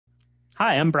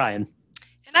Hi, I'm Brian,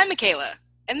 And I'm Michaela,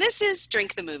 and this is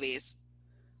Drink the Movies.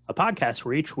 a podcast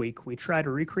where each week we try to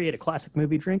recreate a classic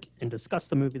movie drink and discuss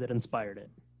the movie that inspired it.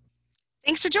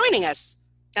 Thanks for joining us.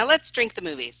 Now let's drink the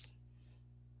movies.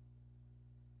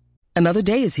 Another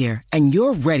day is here, and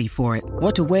you're ready for it.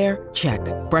 What to wear? Check.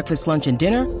 Breakfast, lunch, and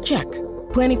dinner? Check.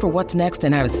 Planning for what's next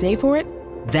and how to save for it?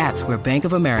 That's where Bank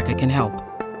of America can help.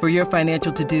 For your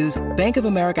financial to-dos, Bank of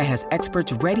America has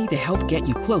experts ready to help get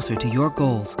you closer to your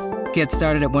goals. Get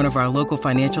started at one of our local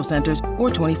financial centers or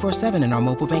 24/7 in our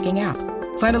mobile banking app.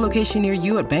 Find a location near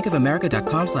you at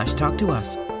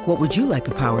bankofamerica.com/talktous. What would you like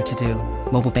the power to do?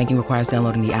 Mobile banking requires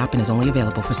downloading the app and is only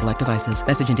available for select devices.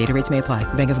 Message and data rates may apply.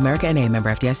 Bank of America N.A., member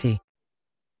FDIC.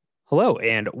 Hello,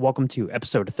 and welcome to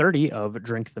episode 30 of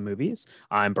Drink the Movies.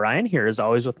 I'm Brian, here as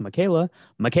always with Michaela.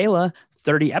 Michaela,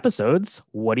 30 episodes.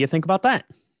 What do you think about that?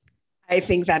 I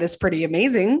think that is pretty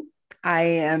amazing.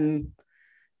 I'm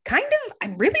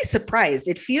really surprised.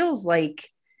 It feels like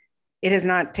it has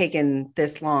not taken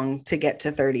this long to get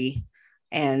to 30.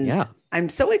 And Yeah. I'm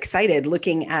so excited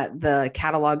looking at the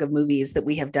catalog of movies that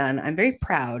we have done. I'm very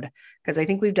proud because I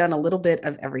think we've done a little bit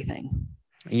of everything.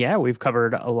 Yeah, we've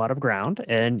covered a lot of ground,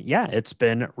 and yeah, it's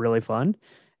been really fun.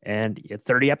 And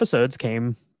 30 episodes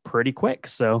came pretty quick.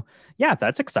 So yeah,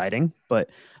 that's exciting. But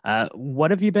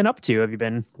what have you been up to? Have you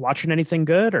been watching anything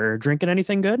good or drinking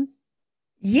anything good?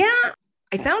 Yeah,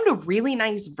 I found a really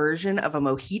nice version of a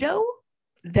mojito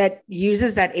that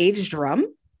uses that aged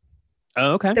rum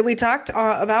Oh, okay. that we talked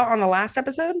about on the last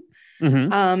episode.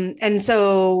 Mm-hmm. And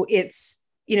so it's,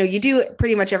 you do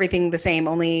pretty much everything the same,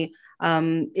 only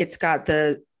it's got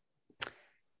the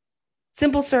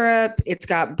simple syrup, it's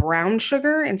got brown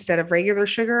sugar instead of regular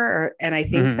sugar, and I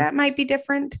think that might be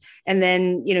different. And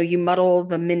then, you muddle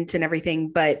the mint and everything,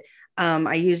 but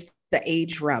I used the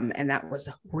aged rum and that was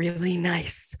really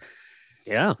nice.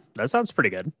 Yeah, that sounds pretty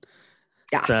good.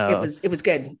 Yeah, So, it was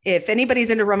good. If anybody's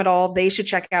into rum at all, they should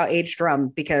check out aged rum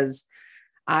because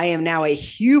I am now a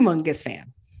humongous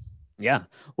fan. yeah,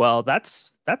 well,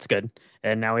 that's good.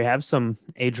 And now we have some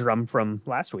aged rum from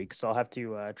last week, so I'll have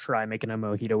to try making a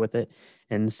mojito with it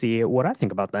and see what I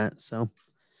think about that. So,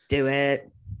 Do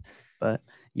it. but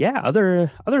yeah, other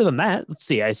than that, let's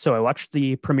see. I watched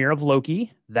the premiere of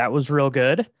Loki. That was real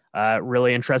good.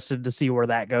 Really interested to see where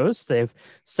that goes. They've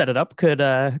set it up. Could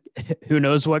who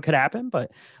knows what could happen,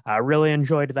 but I really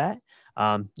enjoyed that.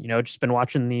 Just been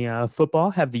watching the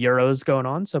football, have the Euros going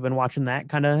on. So I've been watching that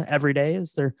kind of every day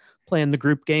as they're playing the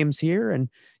group games here. And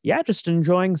yeah, just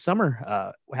enjoying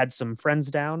summer. Had some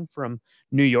friends down from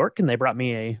New York and they brought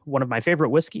me one of my favorite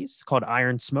whiskeys called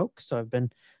Iron Smoke. So I've been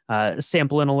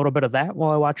sampling a little bit of that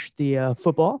while I watch the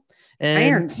football. And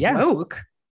Iron Smoke.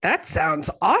 That sounds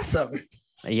awesome.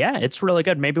 yeah, it's really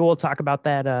good. Maybe we'll talk about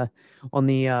that on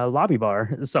the lobby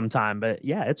bar sometime. But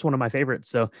yeah, it's one of my favorites.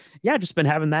 So yeah, just been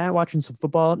having that, watching some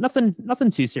football. Nothing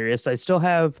too serious. I still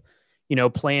have,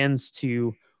 plans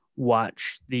to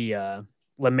watch the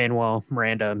Lin-Manuel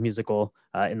Miranda musical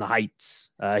in the Heights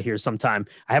here sometime.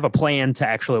 I have a plan to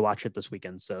actually watch it this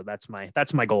weekend. So that's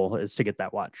my goal, is to get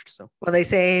that watched. So Well, they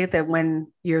say that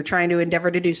when you're trying to endeavor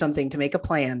to do something, to make a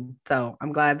plan. So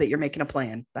I'm glad that you're making a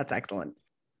plan. That's excellent.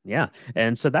 yeah.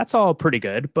 And so that's all pretty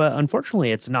good. But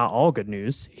unfortunately, it's not all good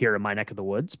news here in my neck of the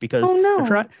woods because Oh,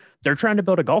 no. they're trying to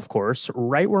build a golf course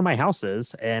right where my house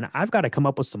is. And I've got to come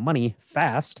up with some money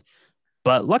fast.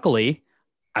 But luckily,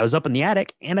 I was up in the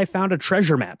attic and I found a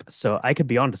treasure map. So I could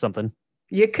be onto something.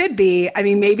 You could be. I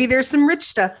mean, maybe there's some rich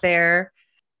stuff there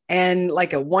and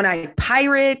like a one-eyed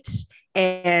pirate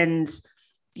and,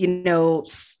 a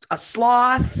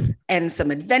sloth and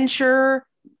some adventure.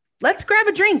 Let's grab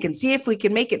a drink and see if we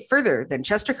can make it further than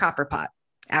Chester Copperpot.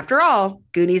 After all,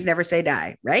 Goonies never say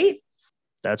die, right?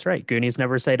 That's right. Goonies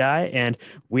never say die. And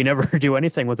we never do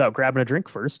anything without grabbing a drink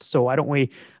first. So why don't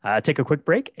we take a quick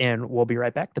break and we'll be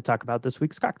right back to talk about this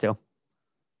week's cocktail.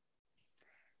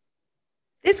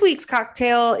 This week's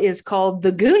cocktail is called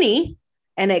the Goonie,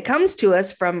 and it comes to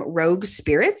us from Rogue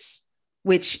Spirits,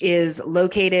 which is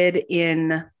located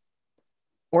in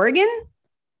Oregon,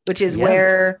 which is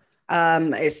where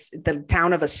is the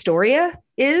town of Astoria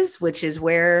is, which is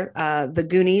where the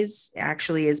Goonies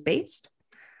actually is based.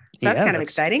 So that's kind of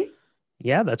exciting.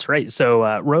 Yeah, that's right.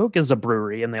 So Rogue is a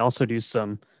brewery, and they also do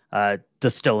some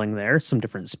distilling there, some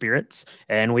different spirits.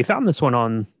 And we found this one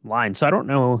online. So I don't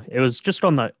know. It was just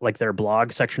on their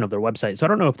blog section of their website. So I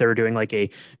don't know if they were doing like a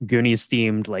Goonies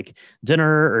themed like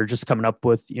dinner or just coming up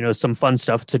with, some fun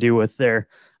stuff to do with their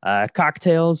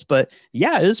cocktails. But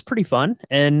yeah, it was pretty fun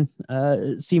and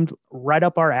it seemed right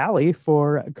up our alley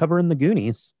for covering the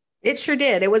Goonies. It sure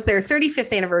did. It was their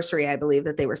 35th anniversary, I believe,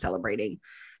 that they were celebrating.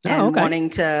 and Oh,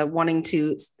 okay. wanting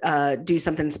to do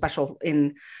something special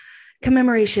in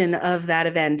commemoration of that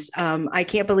event. I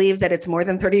can't believe that it's more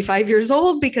than 35 years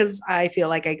old because I feel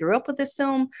like I grew up with this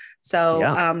film. So,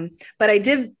 Yeah. but I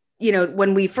did,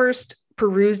 when we first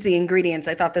perused the ingredients,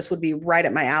 I thought this would be right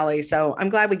up my alley. So I'm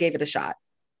glad we gave it a shot.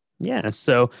 Yeah,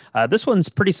 so this one's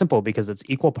pretty simple because it's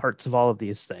equal parts of all of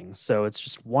these things. So it's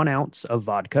just 1 ounce of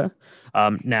vodka.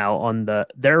 Now on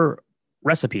their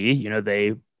recipe,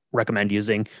 they recommend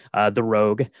using the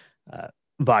Rogue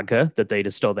vodka that they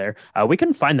distill there. We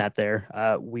couldn't find that there.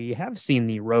 We have seen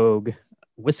the Rogue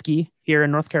whiskey here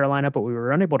in North Carolina, but we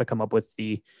were unable to come up with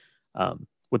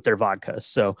with their vodka.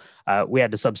 So we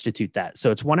had to substitute that. So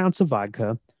it's 1 ounce of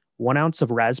vodka, 1 ounce of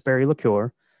raspberry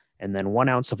liqueur, and then 1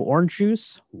 ounce of orange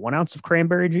juice, 1 ounce of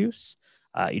cranberry juice.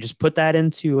 You just put that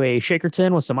into a shaker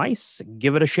tin with some ice,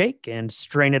 give it a shake, and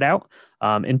strain it out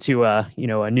into a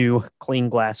new clean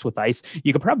glass with ice.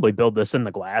 You could probably build this in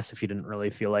the glass if you didn't really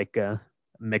feel like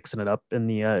mixing it up in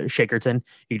the shaker tin.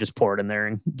 You just pour it in there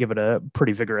and give it a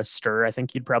pretty vigorous stir. I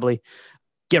think you'd probably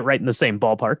get right in the same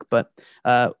ballpark. But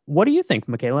what do you think,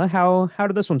 Michaela? How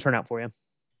did this one turn out for you?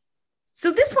 So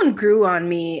this one grew on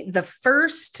me. The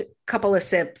first couple of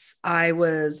sips, I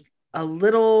was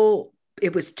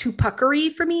it was too puckery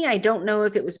for me. I don't know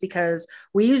if it was because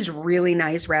we used really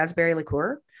nice raspberry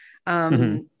liqueur.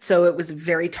 So it was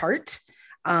very tart.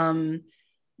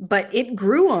 But it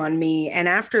grew on me. And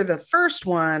after the first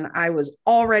one, I was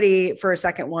all ready for a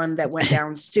second one that went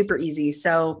down super easy.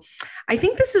 So I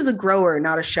think this is a grower,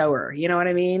 not a shower. You know what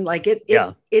I mean? Like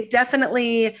it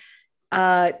definitely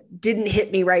didn't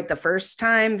hit me right the first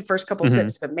time, the first couple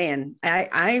sips, but man,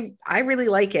 I really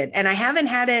like it. And I haven't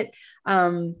had it.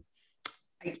 I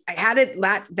had it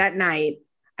that night.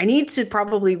 I need to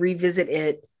probably revisit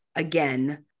it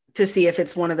again to see if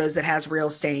it's one of those that has real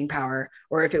staying power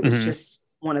or if it was just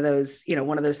one of those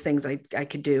things I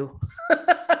could do.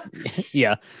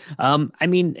 Yeah. I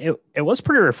mean, it was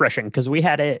pretty refreshing because we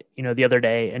had it, the other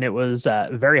day and it was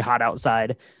very hot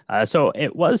outside. So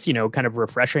it was, kind of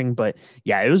refreshing, but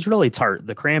yeah, it was really tart.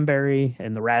 The cranberry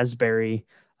and the raspberry,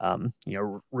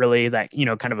 really that,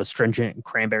 kind of astringent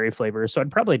cranberry flavor. So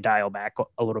I'd probably dial back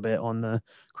a little bit on the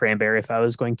cranberry if I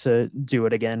was going to do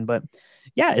it again. But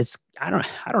yeah, I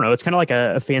don't know. It's kind of like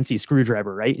a fancy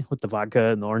screwdriver, right? With the vodka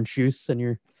and the orange juice, and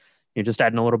you're just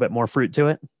adding a little bit more fruit to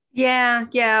it.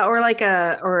 Yeah. Or like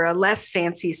a less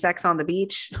fancy Sex on the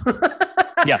Beach.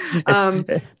 Yeah.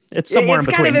 It's somewhere in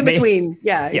between. Kind of in between.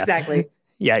 Yeah, Yeah. Exactly.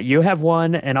 Yeah, you have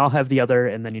one and I'll have the other,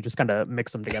 and then you just kind of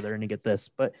mix them together and you get this.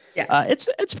 But yeah,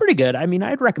 it's pretty good. I mean,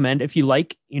 I'd recommend if you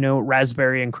like,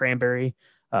 raspberry and cranberry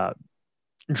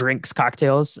drinks,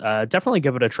 cocktails, definitely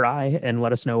give it a try and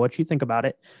let us know what you think about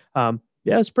it.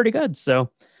 Yeah, it's pretty good.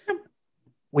 So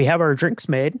we have our drinks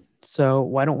made. So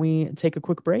why don't we take a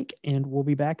quick break and we'll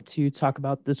be back to talk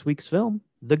about this week's film,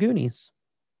 The Goonies.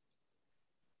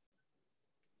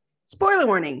 Spoiler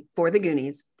warning for The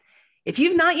Goonies. If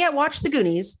you've not yet watched The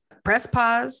Goonies, press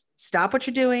pause, stop what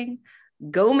you're doing,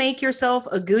 go make yourself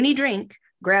a Goonie drink,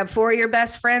 grab 4 of your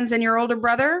best friends and your older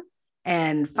brother,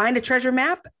 and find a treasure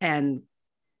map and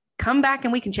come back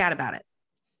and we can chat about it.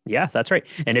 Yeah, that's right.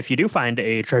 And if you do find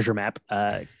a treasure map,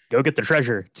 go get the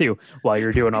treasure too while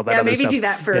you're doing all that. Yeah, maybe do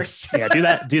that first. Yeah,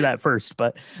 do that first.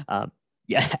 But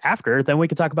after, then we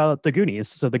could talk about The Goonies.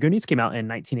 So The Goonies came out in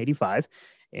 1985,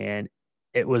 and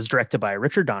it was directed by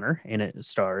Richard Donner, and it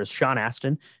stars Sean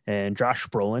Astin and Josh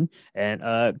Brolin and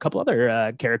a couple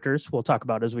other characters we'll talk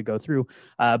about as we go through.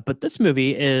 But this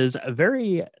movie is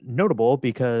very notable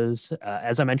because,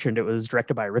 as I mentioned, it was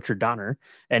directed by Richard Donner,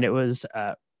 and it was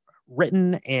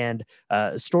written and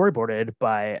storyboarded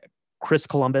by Chris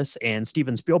Columbus and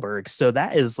Steven Spielberg. So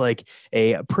that is like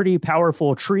a pretty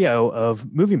powerful trio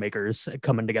of movie makers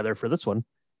coming together for this one.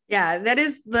 Yeah, that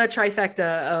is the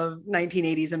trifecta of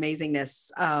 1980s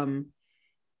amazingness.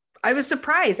 I was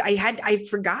surprised. I'd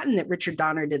forgotten that Richard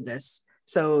Donner did this.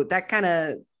 So that kind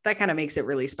of makes it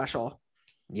really special.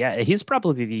 Yeah, he's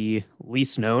probably the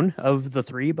least known of the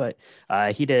three, but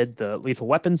he did the Lethal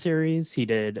Weapon series. He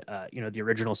did, the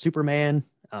original Superman.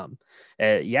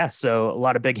 So a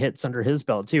lot of big hits under his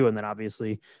belt too. And then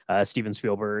obviously Steven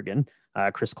Spielberg and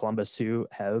Chris Columbus, who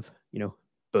have,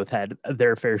 both had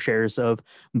their fair shares of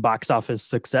box office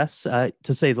success,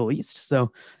 to say the least.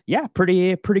 So yeah,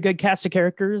 pretty good cast of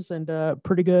characters and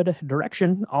pretty good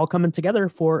direction all coming together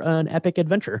for an epic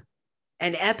adventure.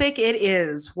 An epic it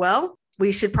is. Well,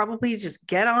 we should probably just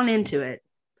get on into it.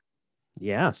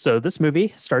 Yeah, so this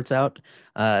movie starts out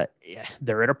yeah,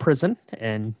 they're at a prison,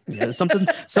 and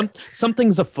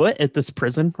something's afoot at this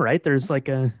prison, right? There's like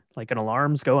an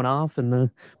alarm's going off, and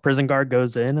the prison guard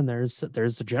goes in, and there's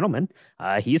a gentleman.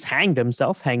 He's hanged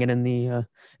himself, hanging in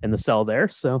the cell there.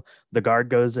 So the guard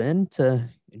goes in to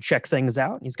check things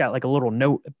out, and he's got like a little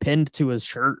note pinned to his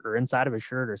shirt or inside of his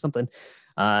shirt or something.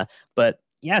 But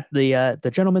yeah,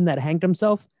 the gentleman that hanged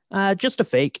himself, just a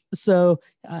fake. So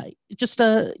just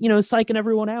psyching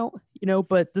everyone out,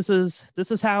 but this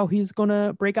is how he's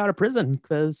gonna break out of prison,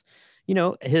 because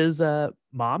his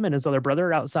mom and his other brother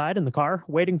are outside in the car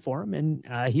waiting for him,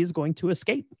 and he's going to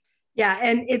escape. Yeah,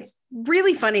 and it's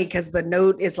really funny because the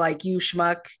note is like, "You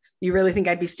schmuck, you really think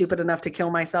I'd be stupid enough to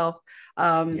kill myself?"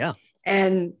 Yeah,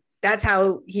 and that's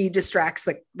how he distracts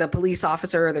the police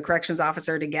officer or the corrections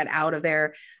officer to get out of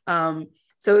there.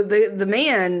 So the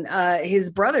man, his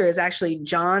brother is actually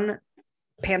John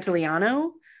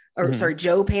Pantoliano, or sorry,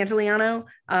 Joe Pantoliano,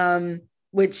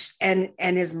 which and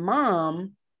his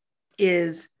mom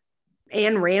is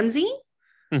Anne Ramsey,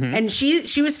 and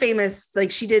she was famous. Like,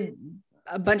 she did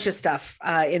a bunch of stuff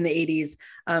in the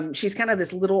 80s. She's kind of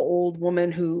this little old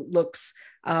woman who looks,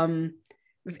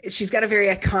 she's got a very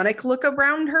iconic look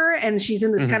around her, and she's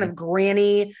in this kind of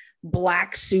granny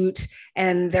black suit,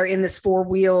 and they're in this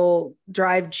 4-wheel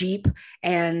drive Jeep,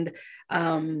 and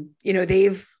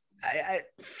they've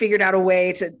figured out a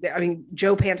way to,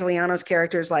 Joe Pantoliano's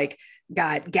character's like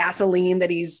got gasoline that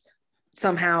he's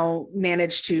somehow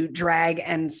managed to drag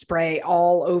and spray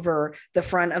all over the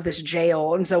front of this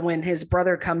jail. And so when his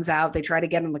brother comes out, they try to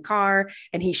get in the car,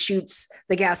 and he shoots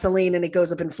the gasoline and it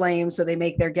goes up in flames. So they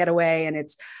make their getaway, and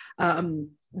it's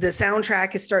the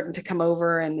soundtrack is starting to come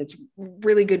over, and it's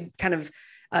really good kind of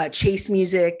chase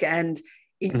music, and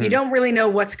you don't really know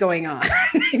what's going on,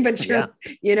 but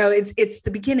it's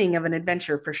the beginning of an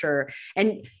adventure for sure.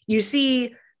 And you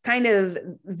see kind of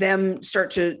them start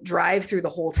to drive through the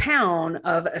whole town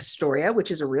of Astoria,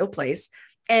 which is a real place.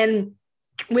 And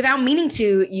without meaning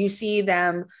to, you see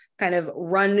them kind of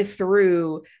run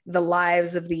through the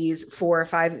lives of these 4 or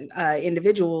 5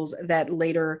 individuals that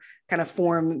later kind of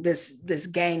form this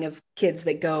gang of kids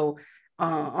that go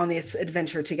on this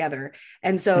adventure together.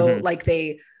 And so like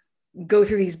they go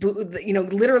through these,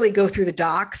 literally go through the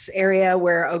docks area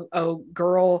where a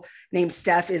girl named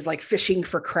Steph is like fishing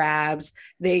for crabs.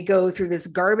 They go through this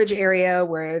garbage area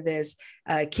where this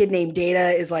kid named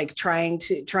Data is like trying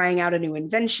out a new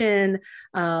invention.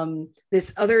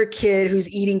 This other kid who's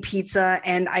eating pizza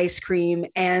and ice cream,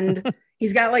 and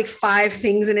he's got like 5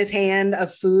 things in his hand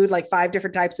of food, like 5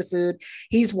 different types of food.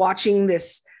 He's watching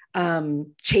this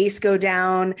chase go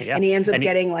down, and he ends up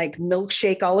getting like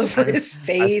milkshake all over his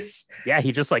face.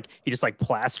 He just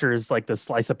plasters like the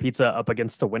slice of pizza up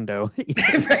against the window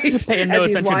right as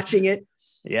he's watching it.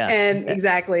 And yeah.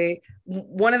 Exactly.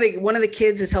 One of the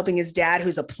kids is helping his dad,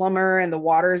 who's a plumber, and the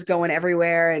water is going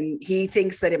everywhere, and he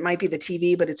thinks that it might be the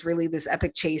TV, but it's really this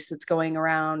epic chase that's going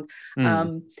around.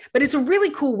 But it's a really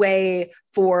cool way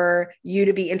for you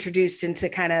to be introduced into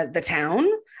kind of the town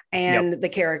and the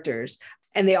characters.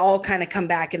 And they all kind of come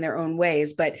back in their own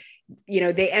ways. But,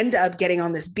 they end up getting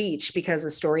on this beach because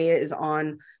Astoria is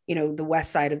on, the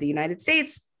west side of the United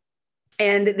States.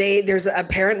 And there's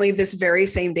apparently this very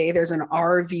same day, there's an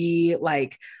RV,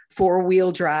 like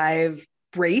 4-wheel drive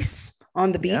race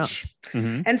on the beach.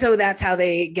 And so that's how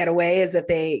they get away, is that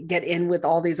they get in with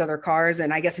all these other cars.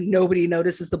 And I guess nobody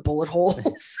notices the bullet hole.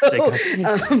 So,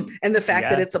 and the fact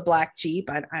that it's a black Jeep,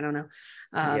 I don't know.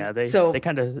 They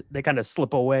kind of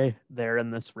slip away there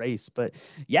in this race, but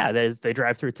they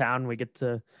drive through town. We get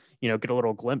to, get a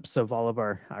little glimpse of all of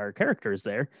our characters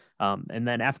there. And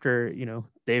then after,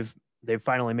 they've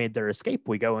finally made their escape,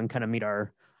 we go and kind of meet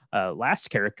our last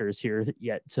characters here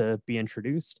yet to be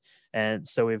introduced. And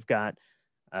so we've got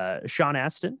Sean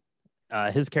Astin,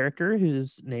 his character,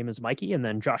 whose name is Mikey, and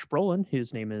then Josh Brolin,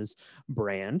 whose name is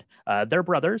Brand. They're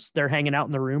brothers. They're hanging out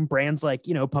in the room. Brand's like,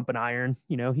 pumping iron.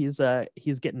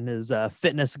 He's getting his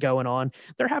fitness going on.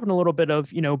 They're having a little bit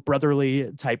of,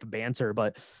 brotherly type of banter,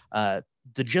 but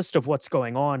the gist of what's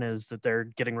going on is that they're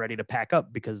getting ready to pack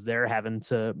up because they're having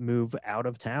to move out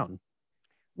of town.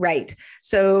 Right.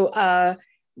 So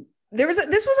this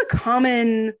was a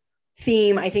common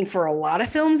theme, I think, for a lot of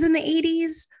films in the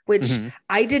 80s, which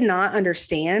I did not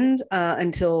understand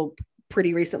until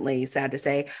pretty recently, sad to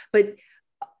say. But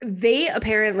they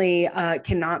apparently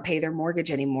cannot pay their mortgage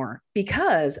anymore.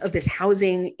 because of this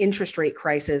housing interest rate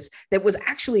crisis that was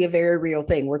actually a very real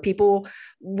thing, where people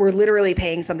were literally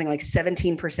paying something like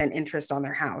 17% interest on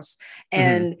their house.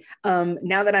 And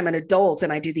now that I'm an adult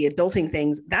and I do the adulting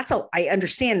things, I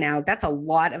understand now that's a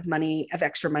lot of money, of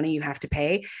extra money you have to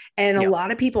pay. And a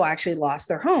lot of people actually lost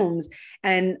their homes.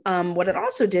 And what it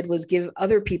also did was give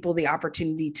other people the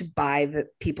opportunity to buy the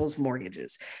people's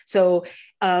mortgages. So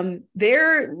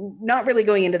they're not really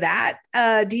going into that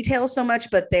detail so much,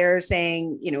 but they're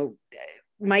saying,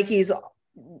 Mikey's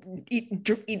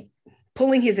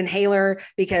pulling his inhaler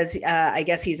because I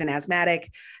guess he's an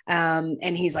asthmatic.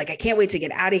 And he's like, I can't wait to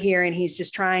get out of here. And he's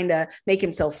just trying to make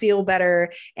himself feel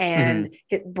better. And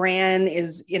Bran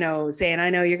is, saying, I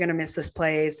know you're going to miss this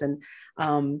place. And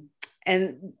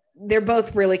they're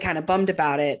both really kind of bummed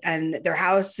about it. And their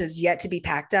house is yet to be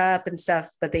packed up and stuff,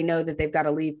 but they know that they've got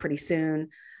to leave pretty soon.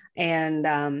 And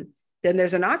then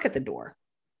there's a knock at the door.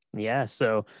 Yeah,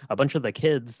 so a bunch of the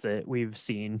kids that we've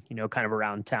seen, kind of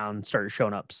around town started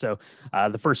showing up. So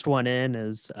the first one in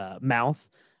is Mouth.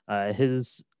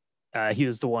 He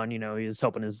was the one, he was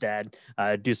helping his dad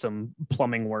do some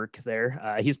plumbing work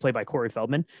there. He's played by Corey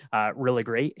Feldman, really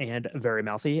great and very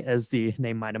mouthy, as the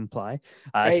name might imply.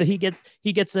 So he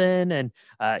gets in and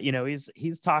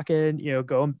he's talking,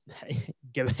 going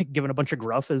giving a bunch of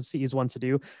gruff, as he's one to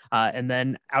do. And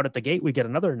then out at the gate we get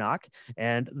another knock,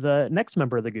 and the next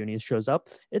member of the Goonies shows up.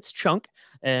 It's Chunk,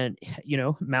 and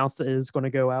Mouth is going to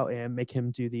go out and make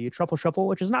him do the truffle shuffle,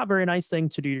 which is not a very nice thing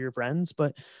to do to your friends,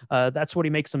 but that's what he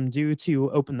makes them do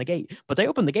to open the gate. But they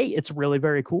open the gate, it's really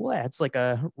very cool. It's like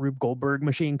a Rube Goldberg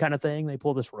machine kind of thing. They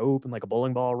pull this rope and like a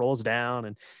bowling ball rolls down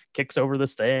and kicks over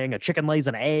this thing. A chicken lays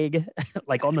an egg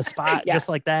like on the spot, just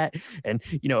like that, and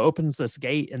opens this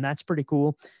gate, and that's pretty cool.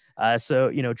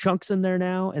 So Chunk's in there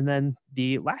now, and then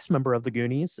the last member of the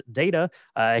Goonies, Data,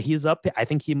 he's up. I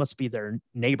think he must be their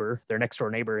neighbor, their next door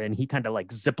neighbor, and he kind of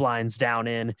like zip lines down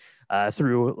in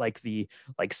through like the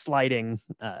sliding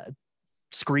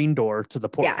screen door to the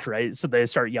porch, right? So they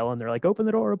start yelling, they're like, open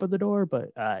the door, but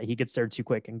he gets there too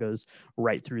quick and goes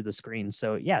right through the screen.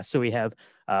 So we have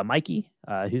Mikey,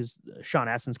 who's Sean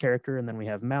Astin's character, and then we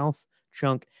have Mouth,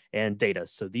 Chunk, and Data.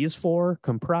 So these four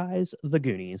comprise the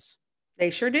Goonies. They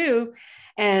sure do.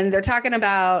 And they're talking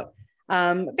about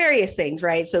various things,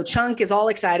 right? So Chunk is all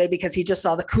excited because he just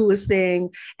saw the coolest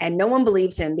thing, and no one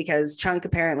believes him because Chunk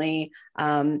apparently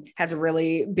has a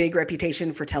really big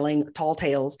reputation for telling tall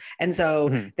tales. And so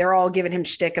they're all giving him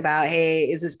shtick about, hey,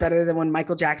 is this better than when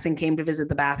Michael Jackson came to visit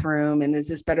the bathroom? And is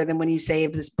this better than when you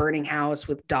saved this burning house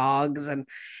with dogs? And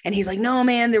he's like, no,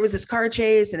 man, there was this car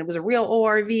chase and it was a real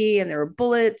ORV and there were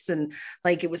bullets and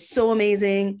like, it was so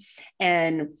amazing.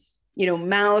 And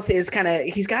Mouth is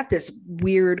he's got this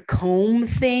weird comb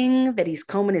thing that he's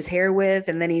combing his hair with.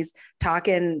 And then he's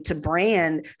talking to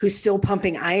Bran, who's still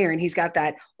pumping iron. He's got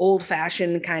that old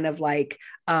fashioned kind of like,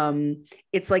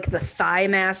 it's like the Thigh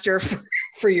Master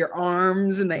for your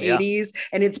arms in the 80s.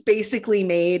 And it's basically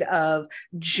made of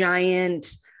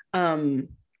giant,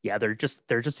 they're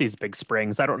just these big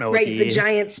springs. I don't know. Right. The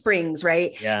giant springs.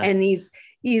 Right. Yeah. And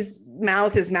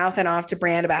Mouth is mouthing off to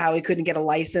Bran about how he couldn't get a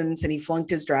license and he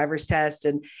flunked his driver's test.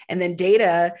 And then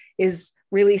Data is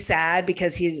really sad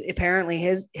because he's apparently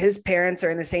his parents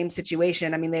are in the same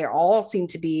situation. I mean, they all seem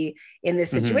to be in this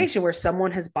situation where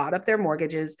someone has bought up their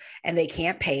mortgages and they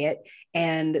can't pay it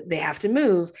and they have to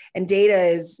move. And Data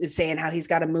is saying how he's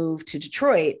got to move to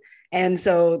Detroit. And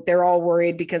so they're all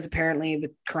worried because apparently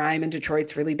the crime in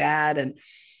Detroit's really bad.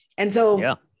 And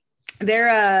so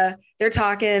they're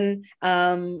talking.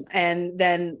 And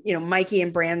then, Mikey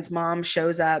and Bran's mom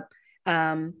shows up,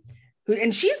 and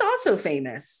she's also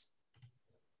famous.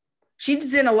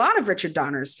 She's in a lot of Richard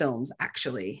Donner's films,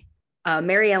 actually,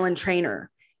 Mary Ellen Trainor.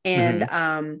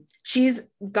 And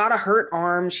she's got a hurt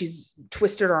arm. She's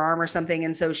twisted her arm or something.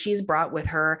 And so she's brought with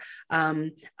her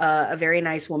a very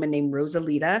nice woman named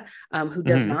Rosalita, who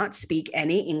does not speak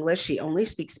any English. She only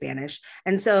speaks Spanish.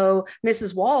 And so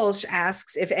Mrs. Walsh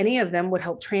asks if any of them would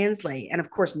help translate. And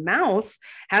of course, Mouth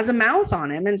has a mouth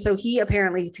on him. And so he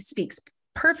apparently speaks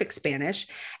perfect Spanish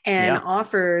and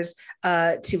offers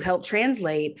to help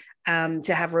translate,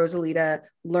 to have Rosalita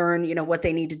learn, what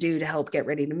they need to do to help get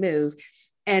ready to move.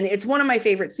 And it's one of my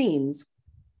favorite scenes.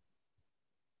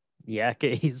 Yeah,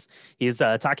 he's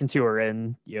talking to her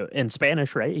in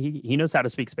Spanish, right? He knows how to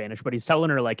speak Spanish, but he's telling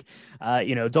her like,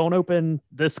 don't open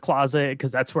this closet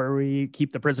because that's where we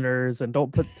keep the prisoners, and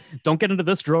don't get into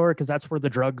this drawer because that's where the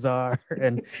drugs are.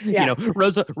 And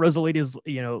Rosalita's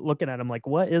looking at him like,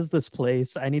 what is this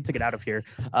place? I need to get out of here.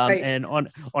 Right. And on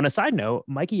a side note,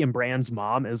 Mikey and Bran's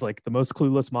mom is like the most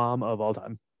clueless mom of all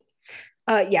time.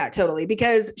 Yeah, totally.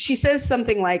 Because she says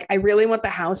something like, I really want the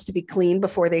house to be clean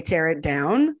before they tear it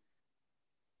down.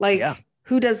 Like, Yeah.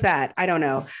 who does that? I don't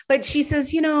know. But she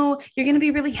says, you're going to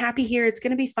be really happy here. It's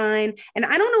going to be fine. And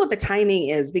I don't know what the timing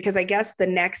is because I guess the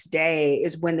next day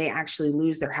is when they actually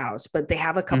lose their house, but they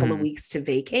have a couple of weeks to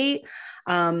vacate.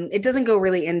 It doesn't go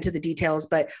really into the details,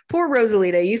 but poor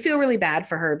Rosalita, you feel really bad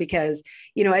for her because,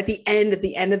 at the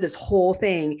end of this whole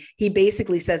thing, he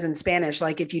basically says in Spanish,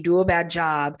 like, if you do a bad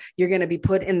job, you're going to be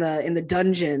put in the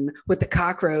dungeon with the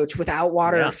cockroach without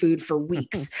water or food for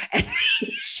weeks. And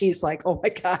she's like, oh my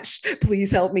gosh,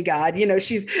 please help me, God.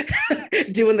 She's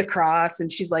doing the cross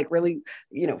and she's like really,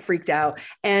 freaked out.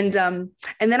 And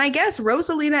then I guess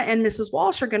Rosalita and Mrs.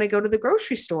 Walsh are going to go to the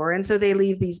grocery store. And so they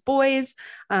leave these boys.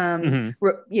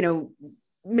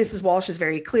 Mrs. Walsh is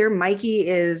very clear. Mikey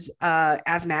is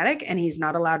asthmatic and he's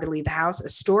not allowed to leave the house.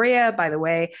 Astoria, by the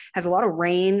way, has a lot of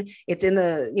rain. It's in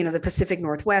the Pacific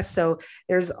Northwest. So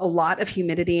there's a lot of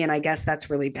humidity. And I guess that's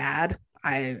really bad.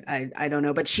 I don't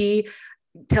know, but she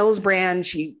tells Bran,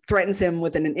 she threatens him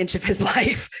within an inch of his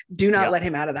life. Do not let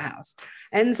him out of the house.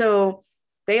 And so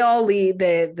they all leave.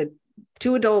 The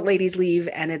two adult ladies leave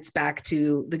and it's back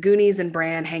to the Goonies and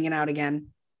Bran hanging out again.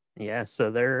 Yeah.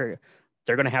 So they're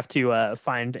going to have to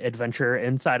find adventure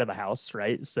inside of the house.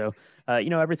 Right. So,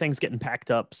 everything's getting packed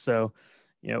up. So,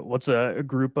 what's a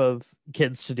group of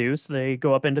kids to do? So they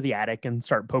go up into the attic and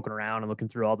start poking around and looking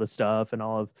through all this stuff and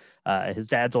all of his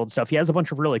dad's old stuff. He has a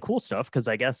bunch of really cool stuff because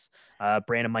I guess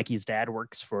Bran and Mikey's dad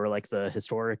works for like the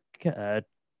historic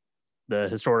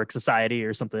society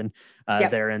or something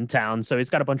there in town. So he's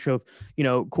got a bunch of,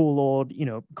 cool old,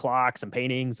 clocks and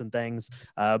paintings and things.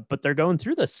 But they're going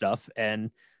through this stuff and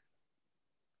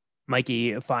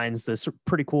Mikey finds this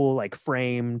pretty cool, like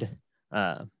framed,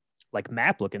 like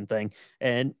map looking thing.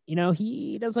 And,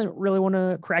 he doesn't really want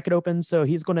to crack it open. So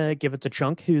he's going to give it to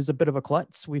Chunk, who's a bit of a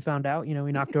klutz. We found out, he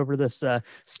knocked over this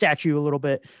statue a little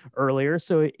bit earlier.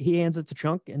 So he hands it to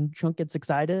Chunk and Chunk gets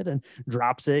excited and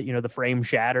drops it. The frame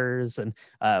shatters. And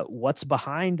what's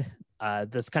behind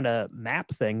this kind of map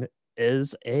thing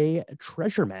is a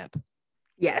treasure map.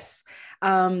 Yes.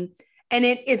 And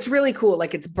it's really cool.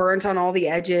 Like it's burnt on all the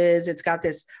edges. It's got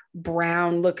this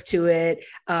brown look to it.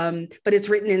 But it's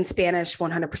written in Spanish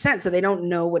 100%. So they don't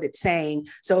know what it's saying.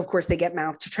 So of course they get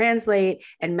Mouth to translate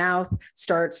and Mouth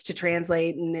starts to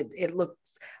translate. And it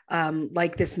looks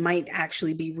like this might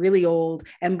actually be really old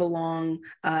and belong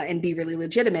and be really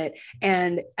legitimate.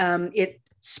 And it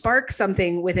sparks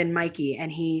something within Mikey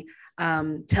and he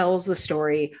tells the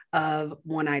story of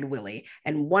One-Eyed Willie.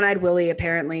 And One-Eyed Willie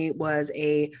apparently was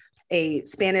a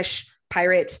Spanish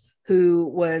pirate who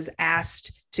was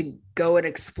asked to go and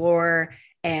explore,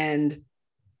 and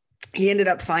he ended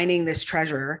up finding this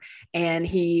treasure and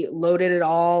he loaded it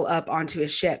all up onto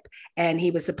his ship and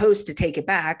he was supposed to take it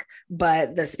back,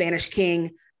 but the Spanish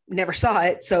king never saw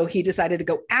it. So he decided to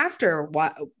go after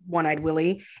One-Eyed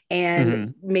Willie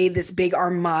and made this big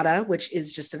armada, which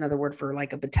is just another word for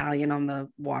like a battalion on the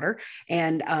water.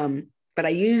 And, but I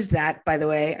used that, by the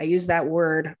way, I used that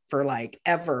word for like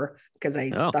ever because I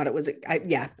thought it was, I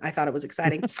thought it was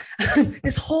exciting.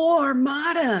 This whole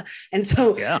armada. And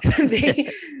so they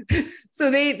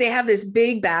have this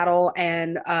big battle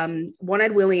and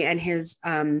One-Eyed Willie and his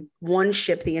one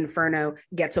ship, the Inferno,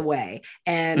 gets away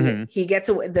and he gets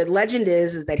away. The legend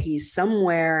is that he's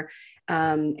somewhere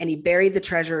and he buried the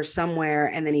treasure somewhere.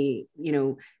 And then he,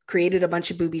 created a bunch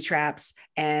of booby traps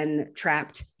and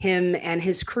trapped him and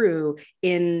his crew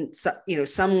in,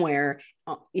 somewhere,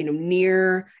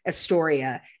 near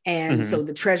Astoria. And so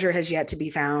the treasure has yet to be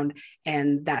found.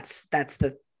 And that's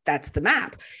the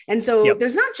map. And so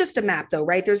there's not just a map though,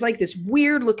 right? There's like this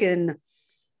weird looking.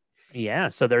 Yeah.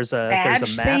 So there's a map.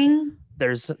 Thing.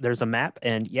 There's a map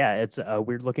and it's a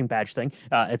weird looking badge thing.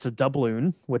 It's a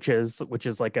doubloon, which is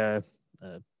like a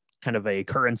kind of a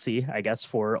currency, I guess,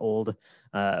 for old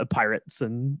pirates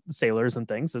and sailors and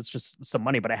things. It's just some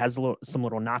money, but it has some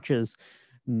little notches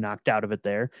knocked out of it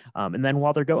there. And then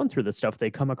while they're going through this stuff, they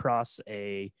come across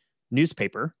a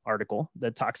newspaper article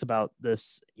that talks about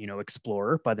this,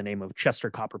 explorer by the name of Chester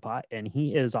Copperpot, and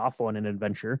he is off on an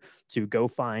adventure to go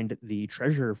find the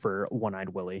treasure for One-Eyed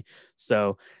Willie.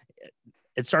 So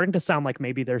it's starting to sound like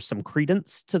maybe there's some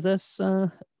credence to this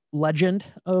legend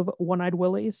of One-Eyed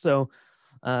Willie. So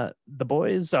the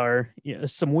boys are,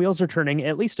 some wheels are turning,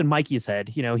 at least in Mikey's head.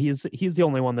 He's the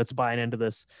only one that's buying into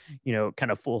this,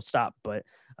 kind of full stop. But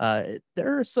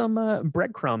there are some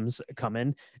breadcrumbs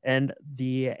coming, and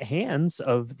the hands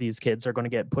of these kids are going to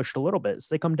get pushed a little bit. So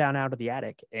they come down out of the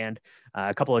attic, and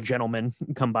a couple of gentlemen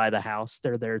come by the house.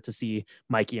 They're there to see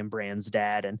Mikey and Bran's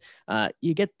dad, and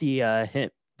you get the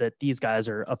hint that these guys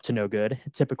are up to no good,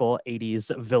 typical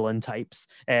 80s villain types,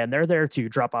 and they're there to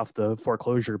drop off the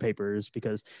foreclosure papers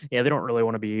because they don't really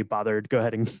want to be bothered. Go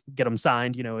ahead and get them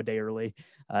signed, a day early.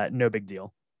 No big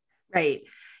deal. Right.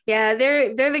 Yeah,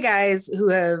 they're the guys who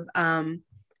have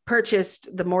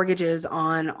purchased the mortgages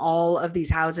on all of these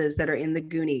houses that are in the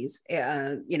Goonies,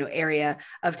 area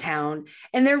of town,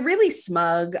 and they're really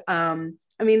smug.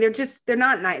 I mean, they're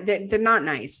not nice. They're not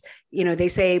nice. They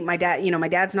say my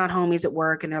dad's not home. He's at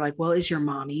work. And they're like, well, is your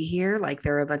mommy here? Like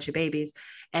they're a bunch of babies.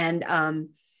 And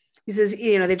he says,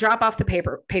 they drop off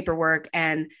the paperwork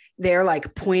and they're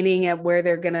like pointing at where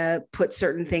they're going to put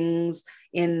certain things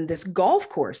in this golf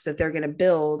course that they're going to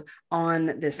build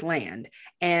on this land.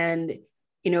 And,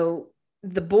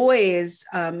 the boys,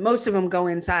 most of them go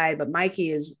inside, but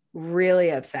Mikey is really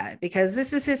upset because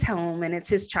this is his home and it's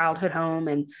his childhood home.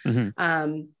 And,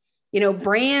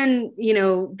 Bran,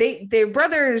 they're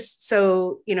brothers.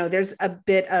 So, there's a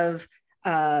bit of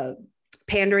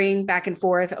pandering back and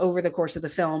forth over the course of the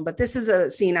film. But this is a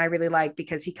scene I really like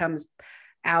because he comes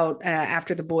out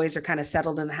after the boys are kind of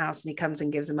settled in the house and he comes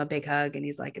and gives them a big hug and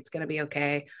he's like, it's going to be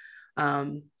okay.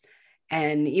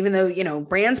 And even though,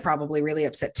 Bran's probably really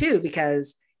upset too,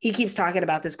 because he keeps talking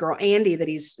about this girl, Andy, that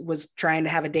was trying to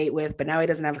have a date with, but now he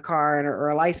doesn't have a car or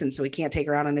a license, so he can't take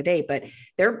her out on a date. But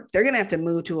they're going to have to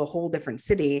move to a whole different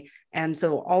city. And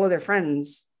so all of their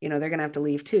friends, they're going to have to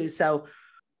leave too. So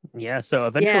yeah. So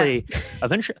eventually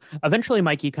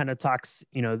Mikey kind of talks,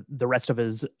 the rest of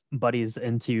his buddies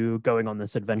into going on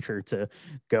this adventure to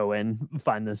go and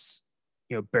find this,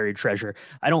 buried treasure.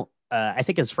 I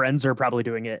think his friends are probably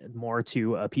doing it more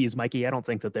to appease Mikey. I don't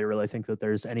think that they really think that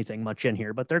there's anything much in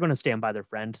here, but they're going to stand by their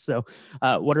friend. So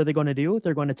what are they going to do?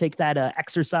 They're going to take that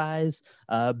exercise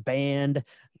band,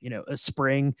 a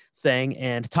spring thing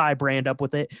and tie Brand up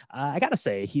with it. I got to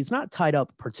say, he's not tied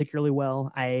up particularly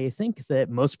well. I think that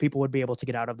most people would be able to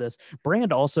get out of this.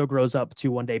 Brand also grows up to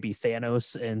one day be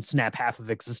Thanos and snap half of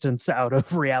existence out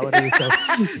of reality. So,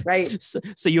 right.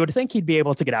 So you would think he'd be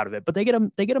able to get out of it, but they get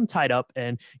him tied up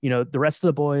and, the rest of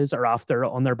the boys are off there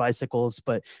on their bicycles.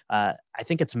 But I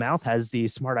think its Mouth has the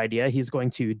smart idea. He's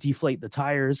going to deflate the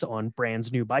tires on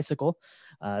Brand's new bicycle.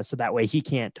 So that way he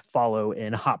can't follow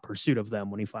in hot pursuit of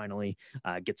them when he finally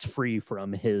gets free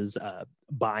from his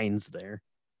binds there.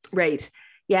 Right.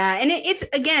 Yeah. And it's,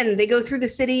 again, they go through the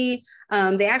city.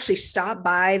 They actually stop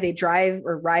by, they drive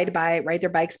or ride their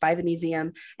bikes by the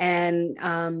museum. And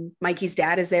Mikey's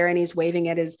dad is there and he's waving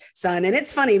at his son. And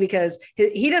it's funny because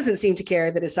he doesn't seem to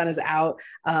care that his son is out.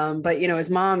 But, his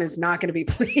mom is not going to be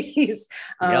pleased.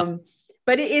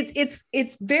 But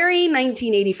it's very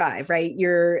 1985, right?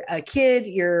 You're a kid,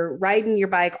 you're riding your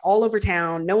bike all over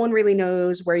town. No one really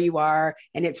knows where you are.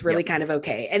 And it's really kind of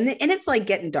okay. And it's like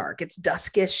getting dark. It's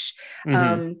duskish.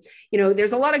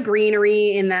 There's a lot of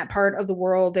greenery in that part of the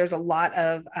world. There's a lot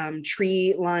of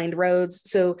tree lined roads.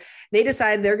 So they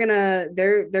decide they're going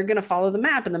to follow the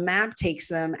map, and the map takes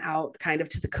them out kind of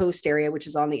to the coast area, which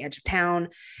is on the edge of town.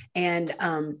 And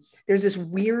there's this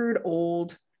weird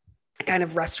old kind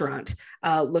of restaurant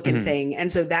looking thing.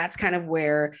 And so that's kind of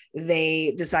where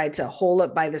they decide to hole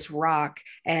up by this rock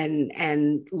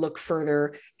and look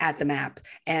further at the map.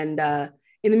 And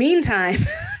in the meantime,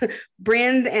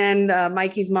 Brand and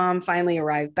Mikey's mom finally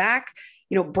arrive back.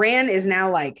 Brand is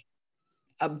now like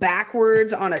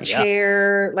backwards on a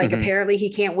chair. Like apparently he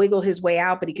can't wiggle his way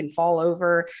out, but he can fall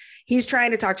over. He's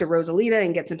trying to talk to Rosalita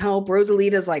and get some help.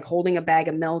 Rosalita's like holding a bag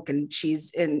of milk and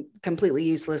she's completely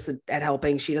useless at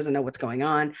helping. She doesn't know what's going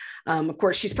on. Of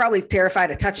course, she's probably terrified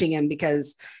of touching him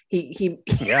because he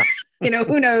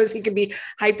who knows? He could be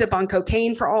hyped up on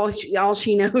cocaine for all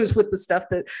she knows with the stuff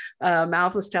that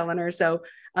Mouth was telling her. So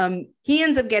he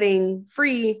ends up getting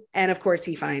free. And of course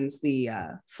he finds the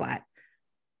flat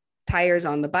tires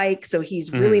on the bike. So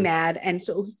he's really mad. And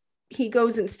so he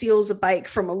goes and steals a bike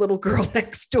from a little girl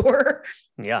next door.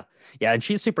 Yeah. And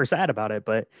she's super sad about it.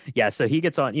 But yeah, so he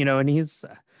gets on, and he's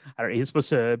supposed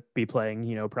to be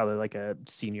playing, probably like a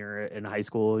senior in high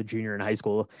school, junior in high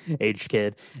school age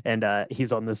kid. And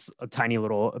he's on this tiny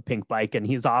little pink bike and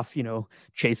he's off,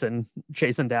 chasing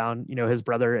down, his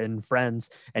brother and friends.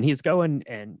 And he's going,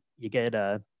 and you get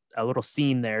a little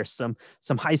scene there, some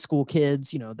high school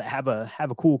kids, that have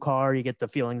a cool car. You get the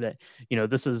feeling that,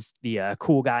 this is the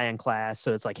cool guy in class.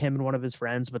 So it's like him and one of his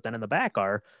friends, but then in the back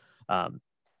are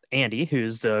Andy,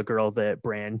 who's the girl that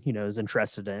Bran, is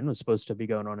interested in, was supposed to be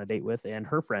going on a date with, and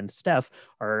her friend Steph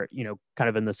are, kind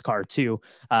of in this car too.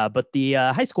 But the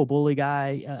high school bully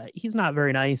guy, he's not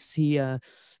very nice. He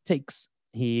takes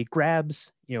he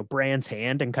grabs, Bran's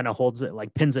hand and kind of holds it,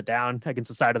 like pins it down against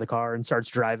the side of the car and starts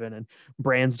driving. And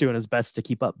Bran's doing his best to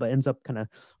keep up, but ends up kind of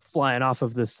flying off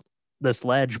of this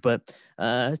ledge, but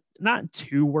not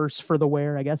too worse for the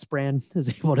wear. I guess Bran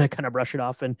is able to kind of brush it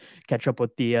off and catch up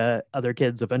with the other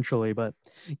kids eventually. But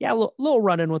yeah, a little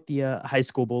run-in with the high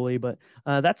school bully, but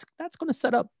that's going to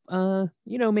set up,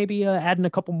 maybe adding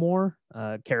a couple more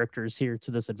characters here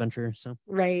to this adventure. So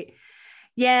right.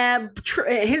 Yeah,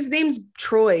 his name's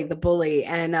Troy, the bully,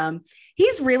 and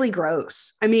he's really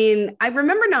gross. I mean, I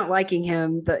remember not liking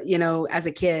him, as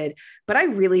a kid, but I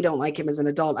really don't like him as an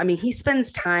adult. I mean, he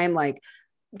spends time like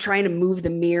trying to move the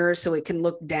mirror so it can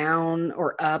look down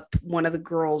or up one of the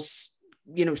girls'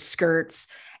 skirts,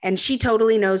 and she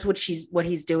totally knows what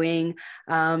he's doing,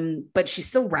 but she's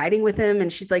still riding with him,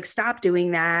 and she's like, stop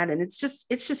doing that. And it's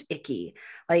just icky,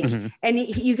 like, and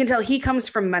you can tell he comes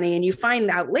from money, and you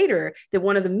find out later that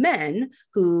one of the men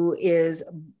who is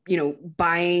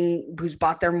who's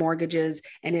bought their mortgages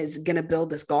and is going to build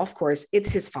this golf course,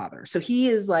 it's his father. So he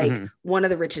is like one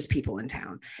of the richest people in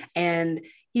town, and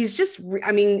he's just,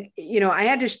 I mean, I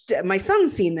had to, my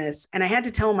son's seen this, and I had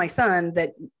to tell my son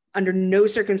that under no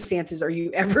circumstances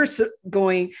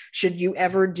should you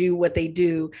ever do what they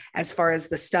do as far as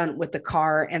the stunt with the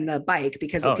car and the bike,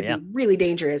 because it could be really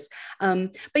dangerous.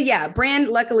 But yeah, Bran,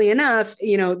 luckily enough,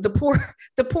 the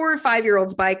poor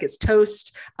 5-year-old's bike is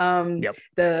toast.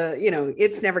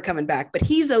 It's never coming back, but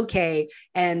he's okay.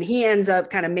 And he ends up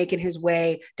kind of making his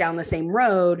way down the same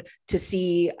road to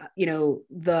see,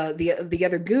 the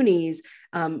other Goonies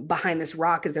behind this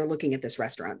rock as they're looking at this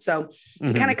restaurant. So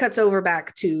it kind of cuts over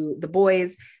back to the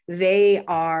boys. They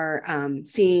are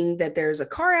seeing that there's a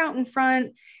car out in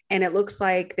front, and it looks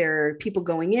like there are people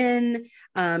going in,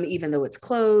 even though it's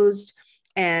closed.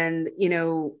 And,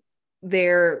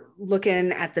 they're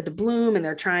looking at the doubloon, and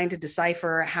they're trying to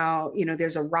decipher how,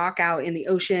 there's a rock out in the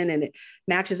ocean, and it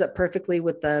matches up perfectly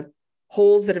with the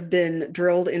holes that have been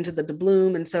drilled into the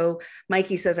doubloon. And so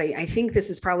Mikey says, I think this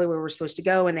is probably where we're supposed to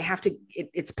go. And they have to,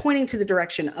 it's pointing to the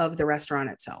direction of the restaurant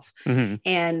itself.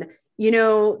 And,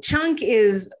 Chunk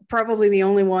is probably the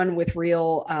only one with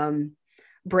real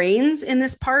brains in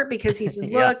this part, because he says,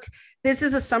 look, this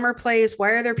is a summer place.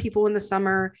 Why are there people in the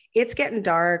summer? It's getting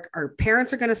dark. Our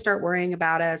parents are going to start worrying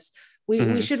about us.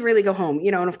 We should really go home,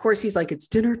 and of course he's like, it's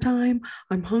dinner time.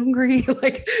 I'm hungry.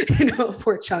 Like,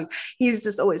 poor Chunk. He's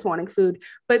just always wanting food.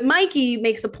 But Mikey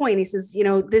makes a point. He says,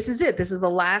 this is it. This is the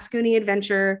last Goonie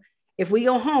adventure. If we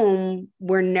go home,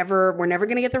 we're never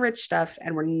going to get the rich stuff,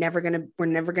 and we're never going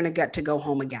to get to go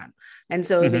home again. And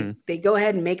so they go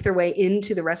ahead and make their way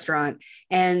into the restaurant.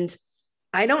 And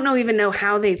I don't even know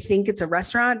how they think it's a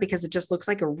restaurant, because it just looks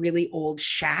like a really old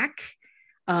shack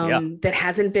that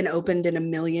hasn't been opened in a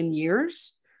million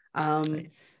years.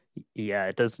 Yeah,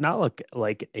 it does not look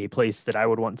like a place that I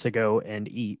would want to go and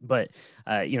eat. But,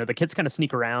 the kids kind of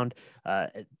sneak around,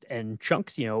 and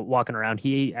Chunk's, walking around.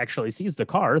 He actually sees the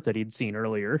car that he'd seen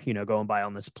earlier, going by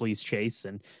on this police chase,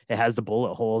 and it has the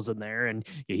bullet holes in there. And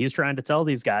he's trying to tell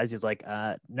these guys, he's like,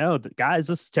 no, guys,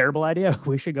 this is a terrible idea.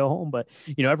 We should go home. But,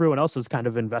 everyone else is kind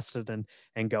of invested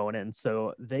in going in.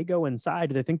 So they go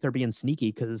inside. They think they're being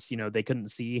sneaky because, they couldn't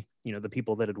see, the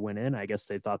people that had went in. I guess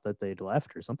they thought that they'd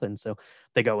left or something. So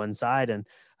they go inside, and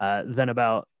then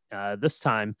about this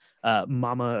time,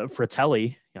 Mama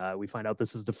Fratelli, we find out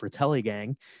this is the Fratelli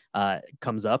gang,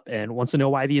 comes up and wants to know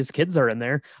why these kids are in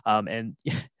there. And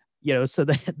so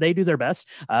they do their best,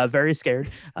 very scared,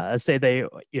 say they,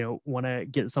 want to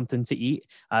get something to eat.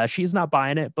 She's not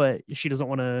buying it, but she doesn't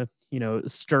want to,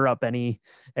 stir up any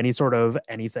sort of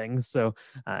anything. So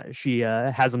she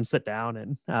has them sit down,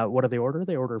 and what do they order?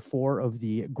 They order 4 of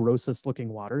the grossest looking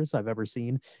waters I've ever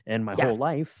seen in my whole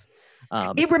life.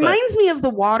 It reminds me of the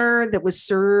water that was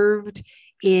served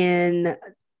in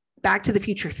Back to the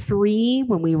Future 3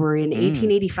 when we were in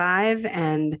 1885.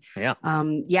 And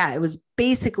it was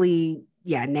basically,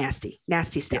 nasty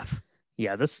stuff.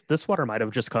 Yeah, this water might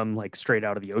have just come like straight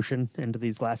out of the ocean into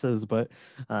these glasses. But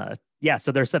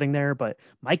so they're sitting there, but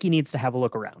Mikey needs to have a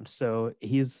look around. So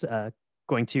he's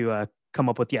going to come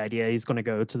up with the idea. He's going to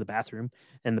go to the bathroom,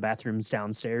 and the bathroom's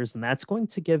downstairs. And that's going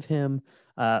to give him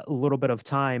a little bit of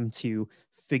time to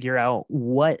figure out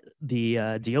what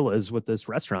the deal is with this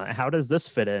restaurant. How does this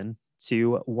fit in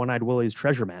to One-Eyed Willie's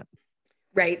treasure map?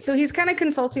 Right. So he's kind of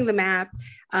consulting the map.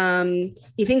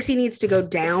 He thinks he needs to go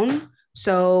down.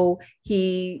 So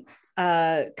he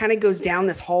kind of goes down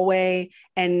this hallway,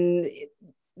 and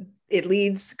it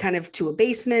leads kind of to a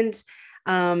basement.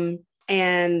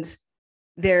 And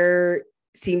there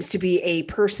seems to be a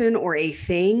person or a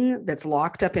thing that's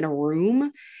locked up in a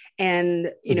room.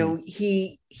 And,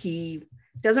 he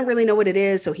doesn't really know what it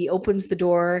is. So he opens the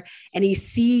door and he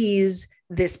sees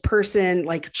this person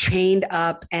like chained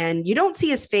up, and you don't see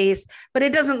his face, but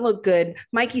it doesn't look good.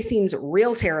 Mikey seems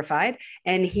real terrified,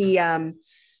 and he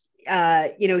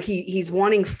he's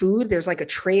wanting food. There's like a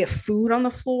tray of food on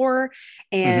the floor,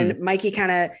 and Mikey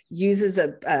kind of uses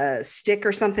a stick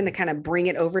or something to kind of bring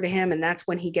it over to him. And that's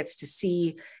when he gets to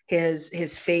see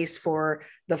his face for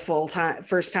the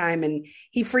first time. And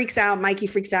he freaks out. Mikey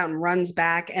freaks out and runs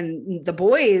back. And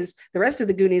the rest of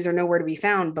the Goonies are nowhere to be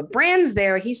found, but Bran's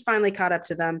there. He's finally caught up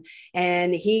to them,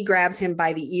 and he grabs him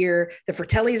by the ear. The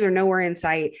Fratellis are nowhere in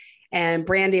sight. And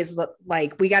Brandy is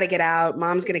like, we got to get out.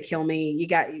 Mom's going to kill me. We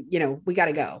got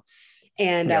to go.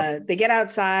 And they get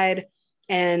outside,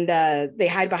 and they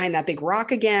hide behind that big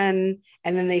rock again.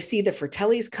 And then they see the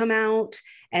Fratellis come out,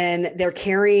 and they're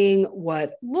carrying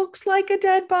what looks like a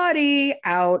dead body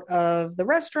out of the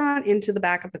restaurant into the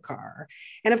back of the car.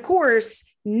 And of course,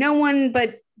 no one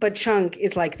but Chunk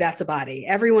is like, that's a body.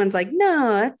 Everyone's like,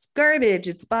 no, it's garbage.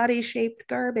 It's body shaped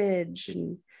garbage.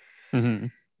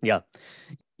 And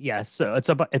Yeah, so it's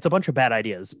a bunch of bad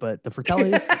ideas, but the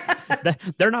Fratellis,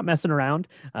 they're not messing around.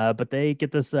 But they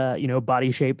get this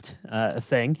body shaped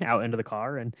thing out into the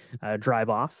car and drive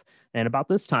off. And about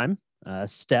this time,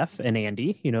 Steph and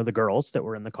Andy, the girls that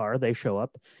were in the car, they show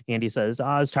up. Andy says,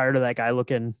 I was tired of that guy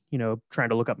looking, trying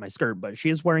to look up my skirt, but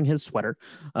she is wearing his sweater.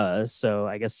 So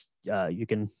I guess you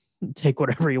can take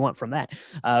whatever you want from that.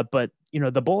 But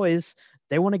the boys,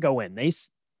 they want to go in.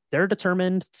 They're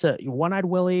determined to. One-Eyed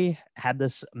Willie had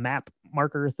this map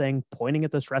marker thing pointing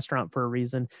at this restaurant for a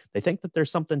reason. They think that there's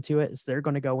something to it, so they're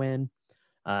going to go in.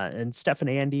 And Steph and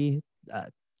Andy,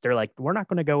 they're like, we're not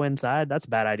going to go inside. That's a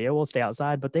bad idea. We'll stay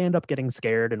outside. But they end up getting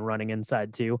scared and running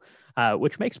inside too,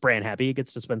 which makes Bran happy. He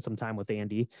gets to spend some time with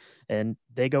Andy. And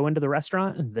they go into the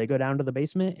restaurant, and they go down to the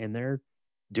basement, and they're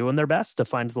doing their best to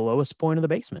find the lowest point of the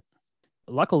basement.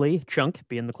 Luckily, Chunk,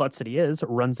 being the klutz that he is,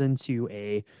 runs into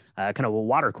a kind of a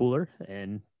water cooler,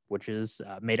 and which is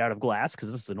made out of glass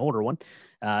because this is an older one.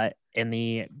 And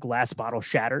the glass bottle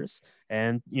shatters,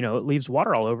 and it leaves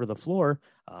water all over the floor.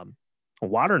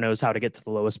 Water knows how to get to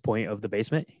the lowest point of the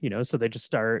basement, so they just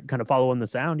start kind of following the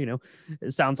sound.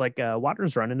 It sounds like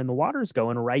water's running, and the water's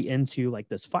going right into like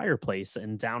this fireplace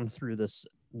and down through this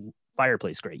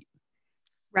fireplace grate.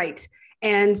 Right,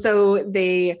 and so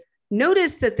they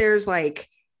notice that there's like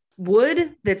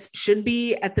wood that should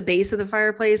be at the base of the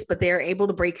fireplace, but they're able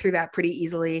to break through that pretty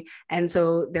easily. And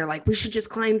so they're like, we should just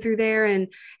climb through there and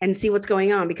see what's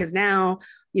going on. Because now,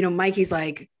 Mikey's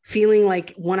like feeling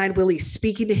like One-Eyed Willie's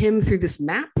speaking to him through this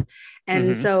map.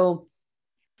 And so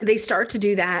they start to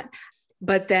do that,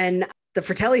 but then the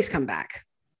Fratellis come back.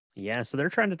 Yeah. So they're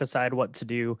trying to decide what to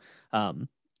do.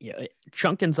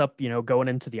 Chunk ends up, going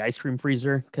into the ice cream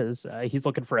freezer because he's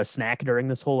looking for a snack during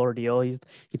this whole ordeal. He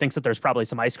thinks that there's probably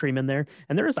some ice cream in there,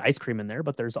 and there is ice cream in there,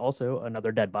 but there's also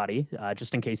another dead body,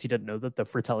 just in case he didn't know that the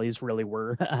Fratellis really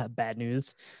were bad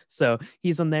news. So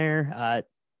he's in there.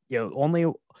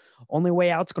 Only way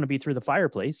out's going to be through the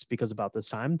fireplace, because about this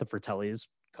time the Fratellis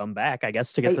come back, I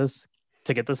guess, to get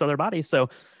this other body. So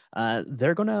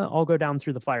they're going to all go down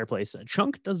through the fireplace.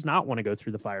 Chunk does not want to go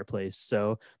through the fireplace.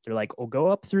 So they're like, we'll go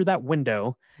up through that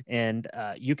window, and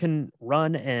you can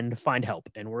run and find help.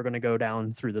 And we're going to go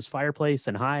down through this fireplace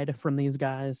and hide from these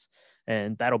guys.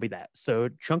 And that'll be that. So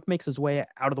Chunk makes his way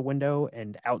out of the window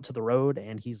and out to the road,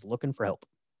 and he's looking for help.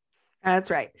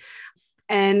 That's right.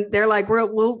 And they're like,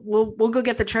 we'll go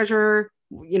get the treasure.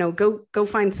 Go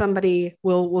find somebody.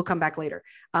 We'll come back later.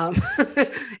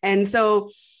 And so,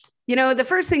 the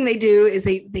first thing they do is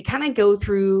they kind of go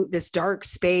through this dark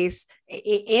space.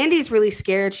 Andy's really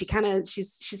scared. She's kind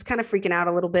of freaking out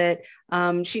a little bit.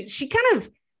 She kind of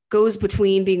goes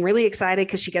between being really excited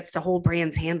because she gets to hold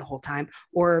Bran's hand the whole time,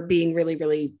 or being really,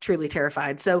 really, truly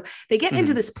terrified. So they get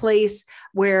into this place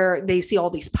where they see all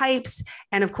these pipes.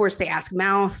 And of course they ask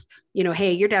Mouth,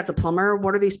 hey, your dad's a plumber.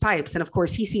 What are these pipes? And of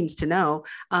course he seems to know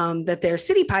that they're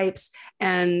city pipes.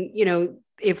 And,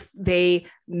 if they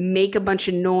make a bunch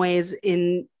of noise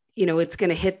it's going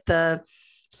to hit the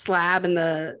slab and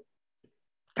the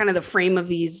kind of the frame of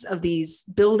these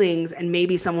buildings, and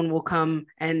maybe someone will come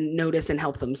and notice and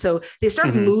help them. So they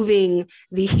start moving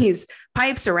these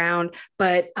pipes around,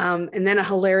 but and then a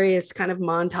hilarious kind of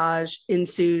montage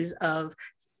ensues of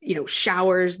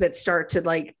showers that start to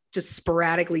like just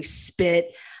sporadically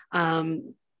spit,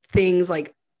 things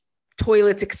like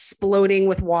toilets exploding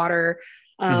with water,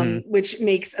 which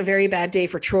makes a very bad day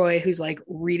for Troy, who's like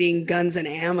reading Guns and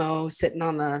Ammo sitting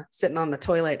on the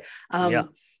toilet.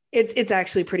 It's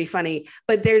actually pretty funny,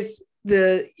 but there's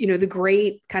the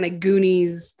great kind of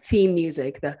Goonies theme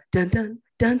music, the dun dun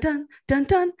dun dun dun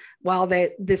dun while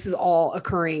this is all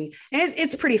occurring. And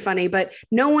it's pretty funny, but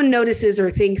no one notices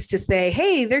or thinks to say,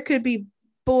 hey, there could be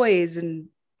boys and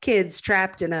kids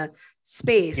trapped in a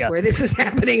space where this is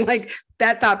happening. Like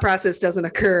that thought process doesn't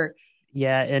occur.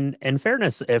 Yeah, and in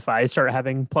fairness, if I start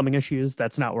having plumbing issues,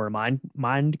 that's not where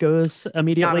mind goes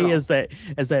immediately. Is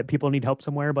that people need help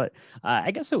somewhere? But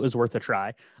I guess it was worth a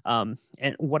try.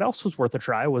 And what else was worth a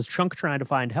try was Chunk trying to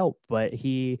find help, but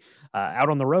he out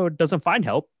on the road doesn't find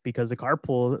help because the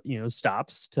carpool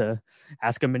stops to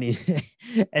ask him,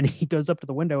 and he goes up to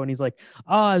the window and he's like,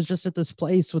 "Oh, I was just at this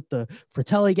place with the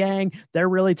Fratelli gang. They're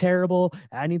really terrible.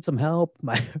 I need some help.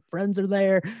 My friends are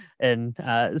there." And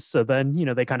so then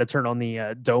they kind of turn on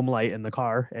the dome light in the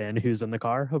car, and who's in the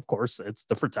car? Of course, it's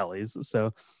the Fratellis.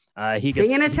 So he gets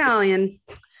singing Italian.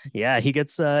 He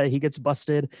gets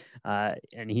busted,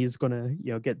 and he's gonna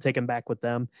get taken back with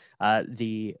them.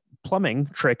 The plumbing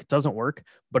trick doesn't work,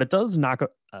 but it does knock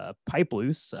a pipe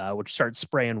loose, which starts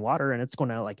spraying water, and it's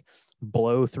gonna like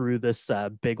blow through this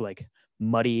big like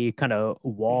muddy kind of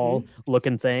wall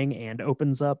looking thing, and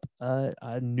opens up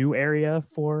a new area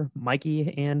for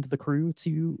Mikey and the crew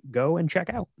to go and check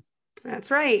out.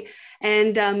 That's right.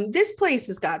 And this place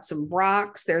has got some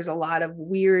rocks. There's a lot of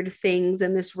weird things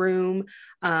in this room.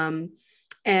 And,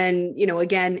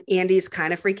 again, Andy's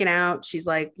kind of freaking out. She's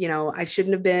like, I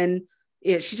shouldn't have been.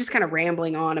 She's just kind of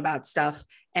rambling on about stuff.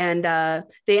 And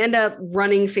they end up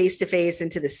running face to face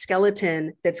into the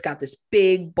skeleton that's got this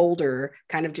big boulder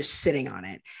kind of just sitting on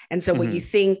it. And so what you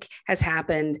think has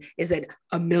happened is that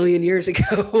 1 million years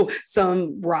ago,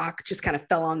 some rock just kind of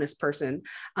fell on this person.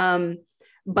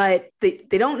 But they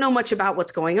don't know much about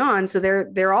what's going on. So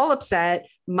they're all upset.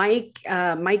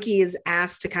 Mikey is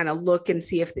asked to kind of look and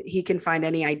see if he can find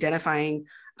any identifying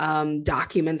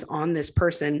documents on this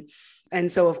person. And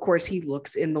so, of course, he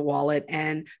looks in the wallet,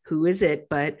 and who is it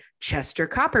but Chester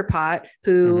Copperpot,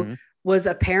 who was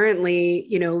apparently,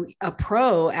 a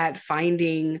pro at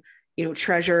finding,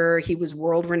 treasure. He was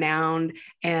world renowned,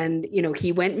 and,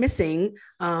 he went missing.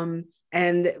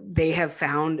 And they have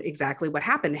found exactly what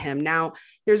happened to him. Now,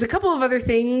 there's a couple of other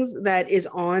things that is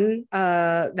on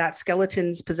that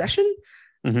skeleton's possession.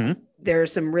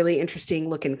 There's some really interesting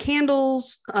looking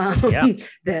candles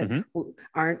that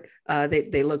aren't,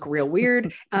 they look real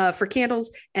weird for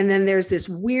candles. And then there's this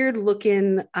weird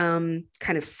looking kind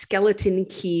of skeleton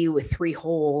key with 3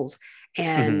 holes.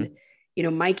 And,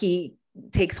 Mikey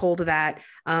takes hold of that.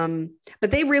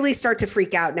 But they really start to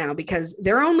freak out now because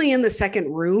they're only in the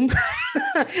second room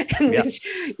which,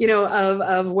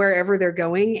 of wherever they're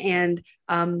going. And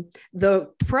the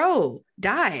pro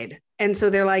died. And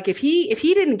so they're like, if he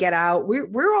didn't get out,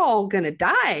 we're all going to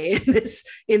die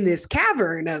in this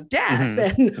cavern of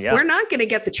death. And we're not going to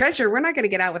get the treasure. We're not going to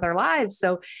get out with our lives.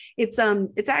 So it's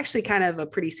actually kind of a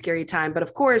pretty scary time. But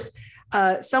of course,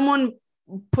 someone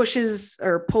pushes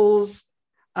or pulls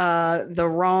the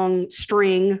wrong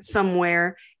string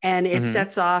somewhere, and it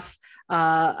sets off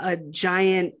a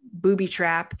giant booby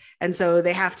trap. And so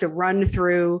they have to run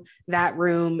through that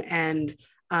room and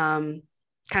kind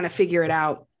of figure it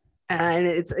out. And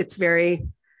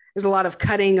there's a lot of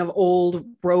cutting of old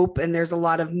rope, and there's a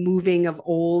lot of moving of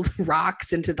old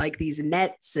rocks into like these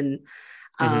nets. And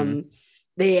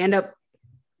they end up,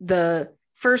 the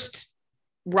first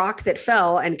rock that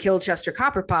fell and killed Chester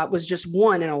Copperpot was just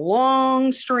one in a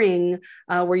long string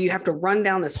where you have to run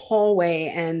down this hallway,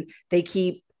 and they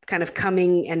keep kind of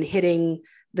coming and hitting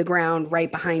the ground right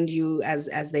behind you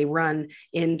as they run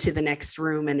into the next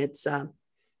room. And it's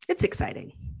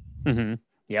exciting.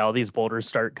 Yeah, all these boulders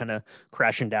start kind of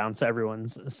crashing down, so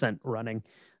everyone's sent running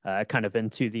kind of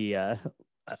into the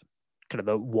kind of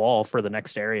the wall for the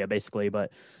next area, basically.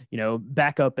 But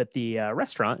back up at the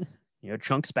restaurant,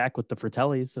 Chunk's back with the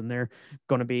Fratellis, and they're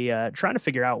going to be trying to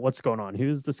figure out what's going on.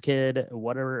 Who's this kid?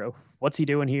 What's he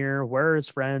doing here? Where are his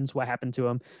friends? What happened to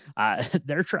him?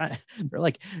 They're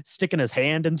like sticking his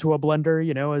hand into a blender,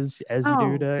 as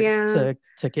you do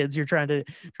to kids you're trying to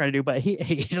do, but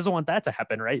he doesn't want that to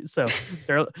happen, right? So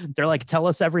they're like, tell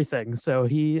us everything. So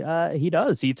he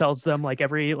does. He tells them like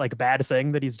every like bad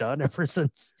thing that he's done ever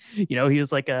since he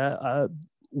was like a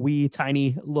wee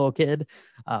tiny little kid.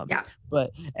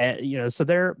 But so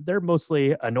they're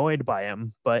mostly annoyed by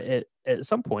him, but at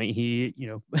some point he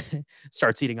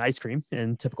starts eating ice cream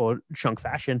in typical Chunk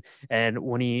fashion, and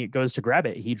when he goes to grab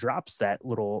it, he drops that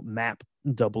little map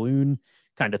doubloon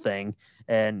kind of thing.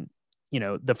 And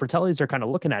the Fratellis are kind of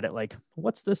looking at it like,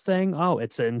 what's this thing? Oh,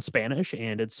 it's in Spanish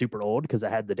and it's super old because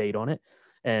it had the date on it.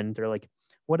 And they're like,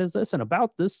 what is this? And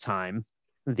about this time,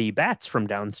 the bats from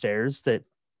downstairs that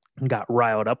got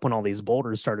riled up when all these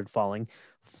boulders started falling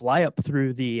fly up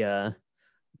through the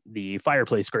the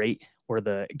fireplace grate where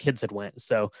the kids had went.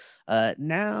 So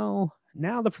now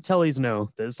the Fratellis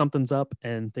know that something's up,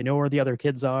 and they know where the other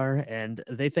kids are, and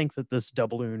they think that this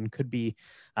doubloon could be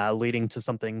leading to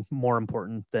something more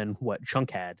important than what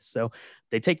Chunk had. So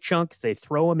they take Chunk, they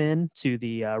throw him into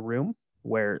the room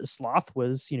where Sloth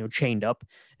was, chained up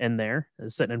in there,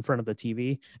 sitting in front of the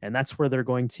TV, and that's where they're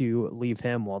going to leave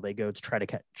him while they go to try to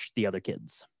catch the other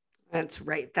kids. That's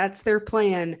right. That's their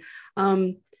plan.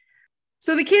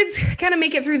 So the kids kind of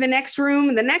make it through the next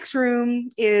room. The next room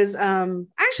is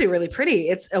actually really pretty.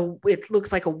 It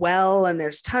looks like a well, and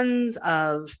there's tons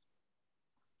of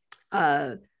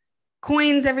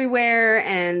coins everywhere.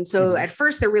 And so at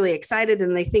first they're really excited,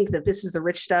 and they think that this is the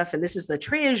rich stuff and this is the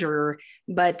treasure.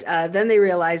 But then they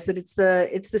realize that it's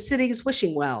the city's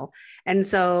wishing well. And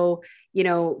so,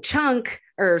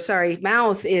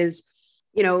 Mouth is,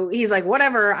 he's like,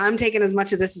 whatever, I'm taking as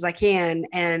much of this as I can.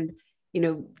 And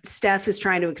Steph is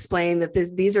trying to explain that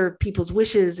these are people's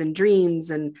wishes and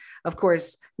dreams. And of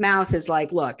course, Mouth is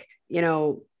like, look,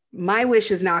 my wish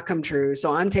has not come true.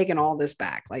 So I'm taking all this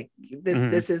back. Like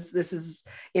this is,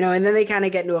 and then they kind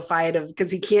of get into a fight because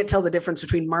he can't tell the difference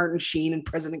between Martin Sheen and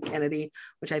President Kennedy,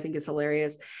 which I think is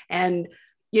hilarious. And,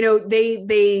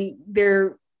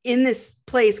 they're in this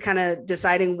place kind of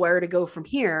deciding where to go from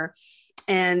here.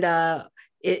 And,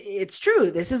 it's true.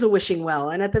 This is a wishing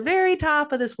well. And at the very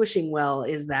top of this wishing well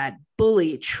is that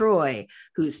bully Troy,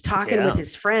 who's talking with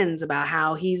his friends about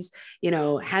how he's,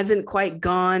 hasn't quite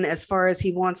gone as far as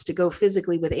he wants to go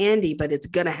physically with Andy, but it's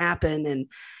going to happen.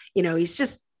 And, he's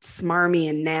just smarmy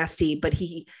and nasty, but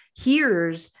he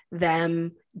hears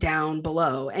them down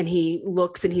below, and he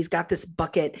looks, and he's got this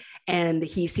bucket, and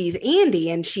he sees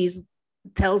Andy, and she's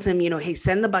tells him, hey,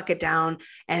 send the bucket down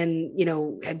and,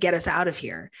 get us out of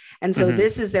here. And so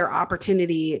this is their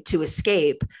opportunity to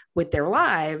escape with their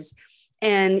lives.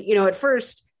 And, at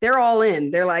first they're all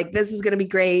in, they're like, this is going to be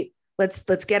great.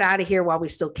 Let's get out of here while we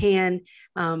still can.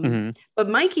 But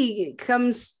Mikey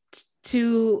comes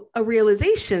to a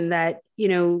realization that,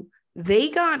 they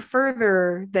got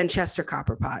further than Chester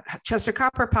Copperpot. Chester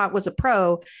Copperpot was a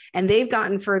pro, and they've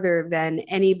gotten further than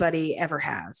anybody ever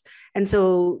has. And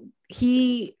so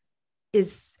he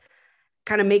is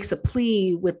kind of makes a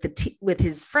plea with with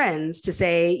his friends to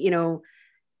say,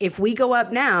 if we go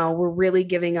up now, we're really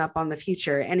giving up on the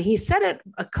future. And he said it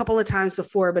a couple of times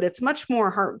before, but it's much more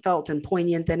heartfelt and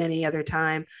poignant than any other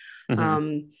time.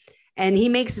 And he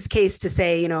makes his case to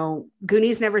say,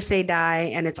 Goonies never say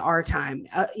die, and it's our time.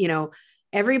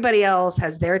 Everybody else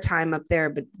has their time up there,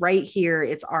 but right here,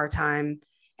 it's our time,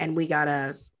 and we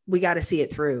gotta see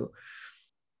it through.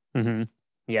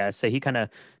 Yeah, so he kind of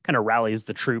rallies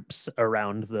the troops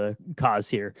around the cause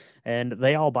here, and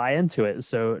they all buy into it.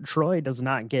 So Troy does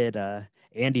not get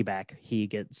Andy back. He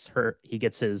gets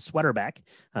his sweater back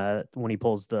when he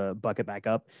pulls the bucket back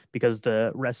up, because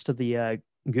the rest of the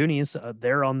Goonies,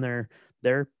 they're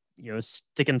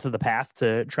sticking to the path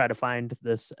to try to find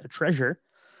this treasure.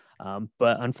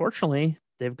 But unfortunately,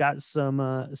 they've got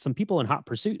some people in hot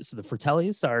pursuit. So the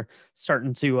Fratellis are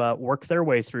starting to work their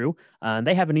way through. And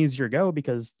they have an easier go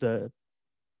because the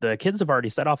kids have already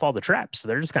set off all the traps. So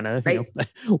they're just kind of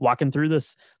walking through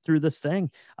this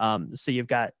thing. So you've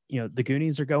got, the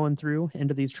Goonies are going through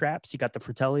into these traps. You got the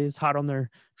Fratellis hot on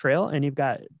their trail, and you've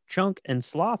got Chunk and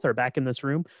Sloth are back in this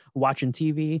room watching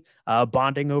TV,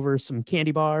 bonding over some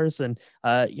candy bars, and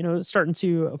starting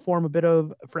to form a bit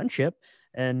of friendship.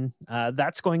 And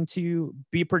that's going to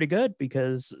be pretty good,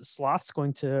 because Sloth's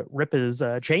going to rip his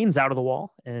chains out of the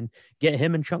wall and get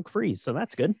him and Chunk free. So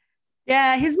that's good.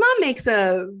 Yeah, his mom makes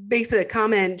a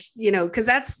comment, because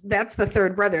that's the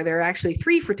third brother. There are actually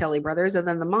 3 Fratelli brothers, and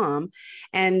then the mom.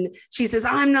 And she says,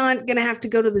 I'm not going to have to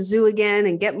go to the zoo again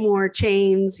and get more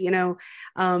chains, and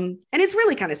it's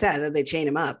really kind of sad that they chain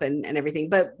him up and everything.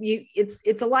 But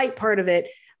it's a light part of it.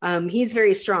 He's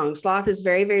very strong. Sloth is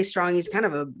very, very strong. He's kind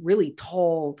of a really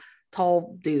tall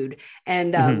dude.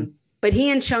 And but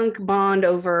he and Chunk bond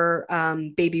over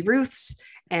Baby Ruth's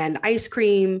and ice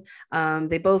cream.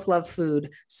 They both love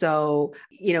food. So,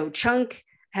 Chunk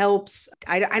helps.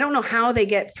 I don't know how they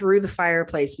get through the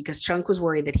fireplace, because Chunk was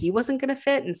worried that he wasn't going to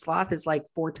fit, and Sloth is like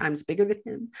 4 times bigger than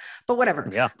him, but whatever.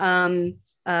 Yeah.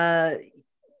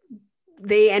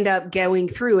 They end up going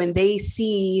through, and they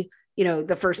see,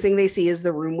 the first thing they see is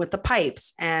the room with the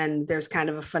pipes, and there's kind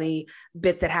of a funny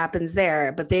bit that happens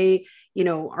there, but they,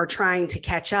 are trying to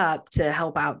catch up to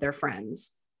help out their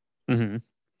friends.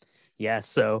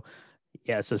 So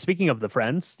speaking of the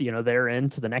friends, they're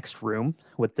into the next room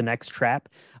with the next trap,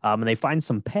 and they find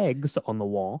some pegs on the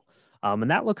wall.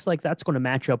 And that looks like that's going to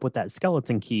match up with that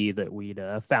skeleton key that we'd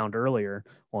found earlier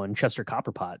on Chester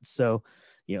Copperpot. So,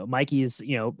 Mikey's,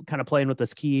 kind of playing with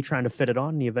this key, trying to fit it on.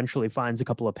 And he eventually finds a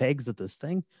couple of pegs that this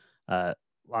thing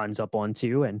lines up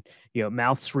onto, and,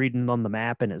 Mouth's reading on the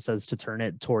map and it says to turn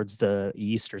it towards the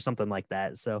east or something like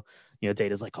that. So,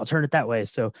 Data's like, I'll turn it that way.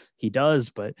 So he does,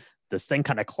 but this thing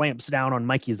kind of clamps down on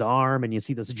Mikey's arm, and you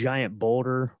see this giant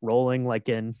boulder rolling like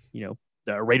in,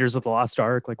 the Raiders of the Lost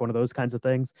Ark, like one of those kinds of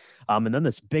things. And then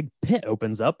this big pit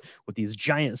opens up with these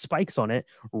giant spikes on it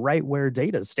right where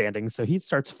Data's standing. So he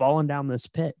starts falling down this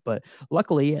pit. But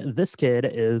luckily, this kid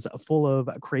is full of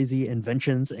crazy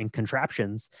inventions and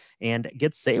contraptions and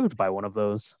gets saved by one of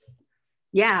those.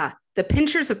 Yeah. The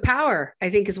pinchers of power,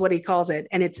 I think is what he calls it.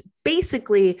 And it's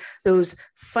basically those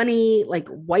funny, like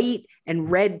white and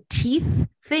red teeth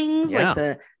things, like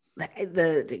the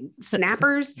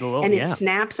snappers, and it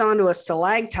snaps onto a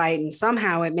stalactite, and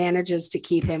somehow it manages to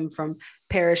keep him from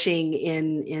perishing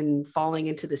in falling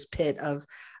into this pit of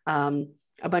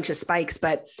a bunch of spikes.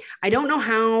 But I don't know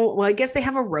how. Well, I guess they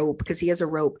have a rope, because he has a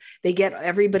rope. They get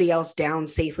everybody else down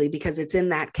safely, because it's in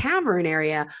that cavern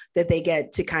area that they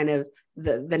get to kind of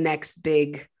the next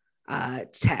big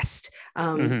test.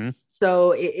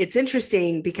 So it's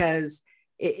interesting, because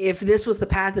if this was the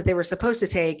path that they were supposed to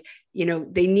take,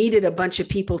 they needed a bunch of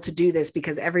people to do this,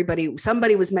 because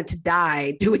somebody was meant to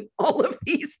die doing all of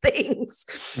these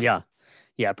things. Yeah,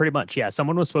 pretty much. Yeah.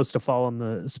 Someone was supposed to fall on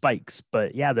the spikes,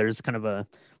 but there's kind of a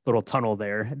little tunnel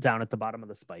there down at the bottom of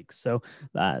the spikes. So,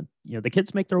 the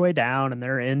kids make their way down, and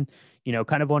they're in,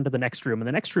 kind of onto the next room, and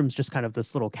the next room is just kind of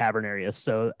this little cavern area.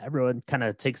 So everyone kind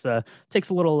of takes a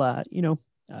little,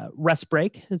 rest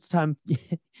break. It's time,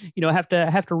 have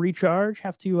to recharge,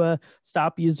 have to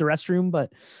stop, use the restroom.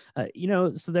 But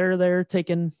so they're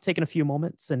taking a few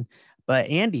moments, but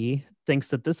Andy thinks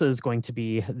that this is going to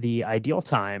be the ideal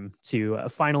time to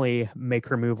finally make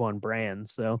her move on Bran.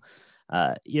 So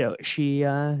she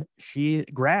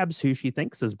grabs who she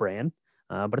thinks is Bran,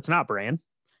 but it's not Bran.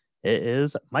 It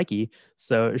is Mikey.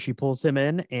 So she pulls him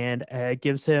in and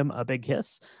gives him a big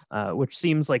kiss, which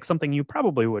seems like something you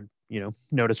probably would,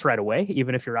 notice right away,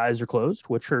 even if your eyes are closed,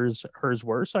 which hers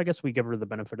were. So I guess we give her the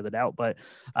benefit of the doubt. But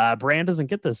Bran doesn't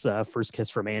get this first kiss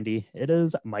from Andy. It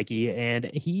is Mikey, and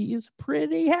he's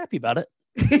pretty happy about it.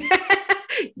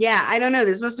 Yeah, I don't know.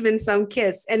 This must have been some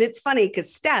kiss. And it's funny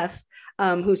because Steph,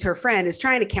 who's her friend, is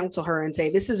trying to counsel her and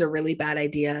say, this is a really bad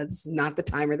idea. This is not the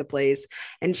time or the place.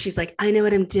 And she's like, I know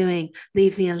what I'm doing.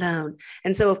 Leave me alone.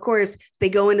 And so, of course, they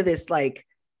go into this, like,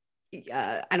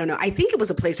 I don't know. I think it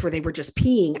was a place where they were just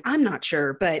peeing. I'm not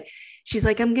sure. But she's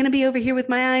like, I'm going to be over here with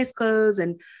my eyes closed.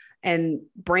 And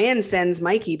Bran sends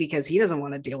Mikey because he doesn't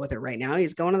want to deal with it right now.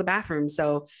 He's going to the bathroom.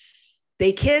 So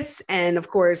they kiss. And of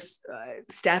course,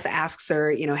 Steph asks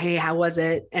her, hey, how was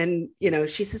it? And,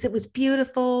 she says it was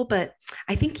beautiful, but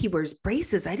I think he wears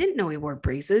braces. I didn't know he wore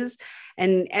braces.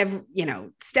 And,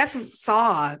 Steph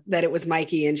saw that it was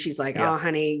Mikey, and she's like, oh,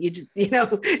 honey, you just,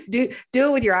 do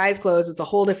it with your eyes closed. It's a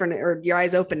whole different, or your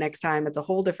eyes open next time. It's a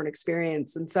whole different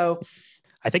experience. And so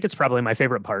I think it's probably my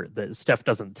favorite part that Steph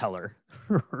doesn't tell her,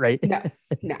 right?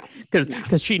 No,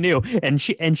 because she knew, and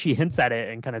she hints at it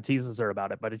and kind of teases her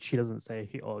about it, but she doesn't say,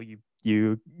 "Oh,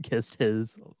 you kissed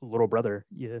his little brother,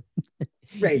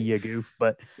 right? You goof."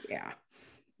 But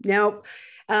nope.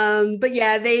 But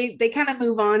they kind of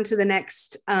move on to the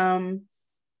next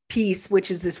piece, which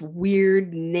is this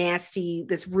weird, nasty.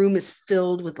 This room is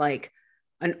filled with like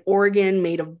an organ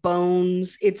made of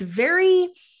bones. It's very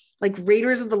like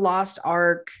Raiders of the Lost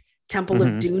Ark, Temple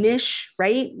of Doom-ish,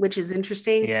 right? Which is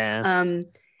interesting. Yeah.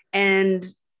 And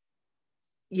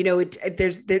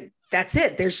that's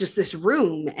it. There's just this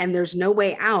room, and there's no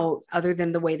way out other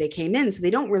than the way they came in. So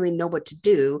they don't really know what to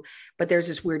do, but there's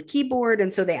this weird keyboard.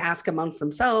 And so they ask amongst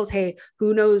themselves, hey,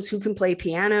 who knows who can play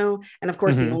piano? And of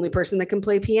course, the only person that can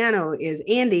play piano is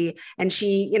Andy. And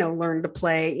she, learned to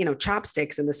play,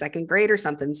 chopsticks in the second grade or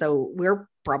something. So we're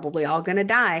probably all going to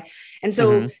die. And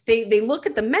so they look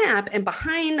at the map, and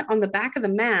on the back of the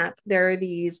map, there are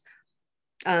these,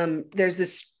 there's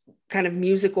this kind of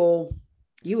musical,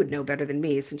 you would know better than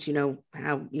me since you know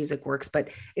how music works, but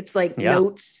it's like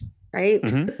notes, right?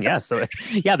 Yeah. So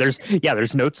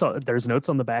there's notes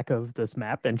on the back of this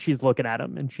map, and she's looking at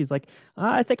them, and she's like,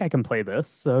 I think I can play this.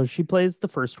 So she plays the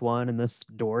first one, and this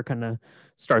door kind of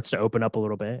starts to open up a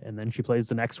little bit, and then she plays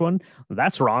the next one.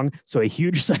 That's wrong. So a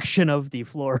huge section of the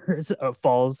floor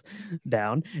falls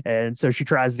down, and so she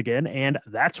tries it again, and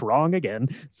that's wrong again.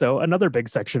 So another big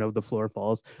section of the floor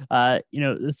falls.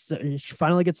 She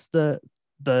finally gets the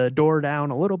the door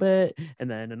down a little bit, and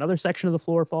then another section of the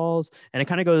floor falls, and it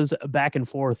kind of goes back and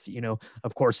forth,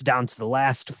 of course, down to the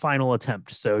last final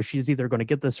attempt. So she's either going to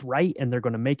get this right and they're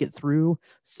going to make it through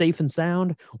safe and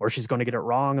sound, or she's going to get it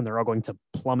wrong and they're all going to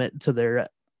plummet to their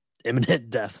imminent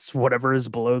deaths, whatever is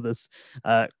below this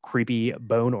creepy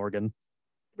bone organ.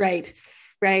 Right.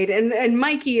 And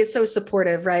Mikey is so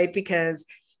supportive, right? Because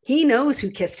he knows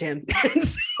who kissed him. And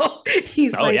so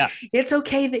he's it's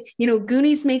okay that,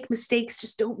 Goonies make mistakes.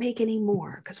 Just don't make any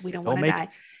more because we don't want to die.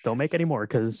 Don't make any more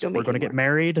because we're going to get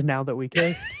married now that we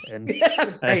kissed. And,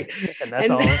 right. And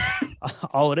that's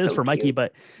all it is so for Mikey.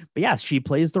 But yeah, she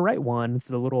plays the right one.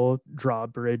 The little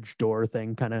drawbridge door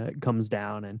thing kind of comes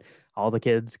down and all the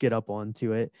kids get up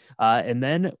onto it. And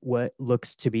then what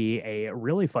looks to be a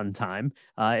really fun time,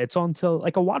 it's onto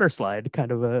like a water slide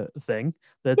kind of a thing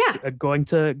that's going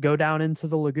to go down into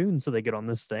the lagoon. So they get on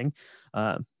this thing.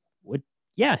 And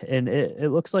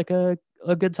it looks like a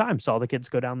good time. So all the kids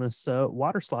go down this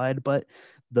water slide, but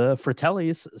the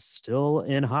Fratellis still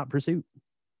in hot pursuit.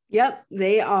 Yep,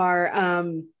 they are.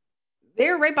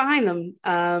 They're right behind them.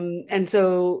 And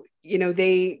so,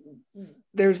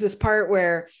 there's this part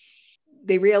where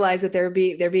they realize that they're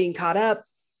being caught up,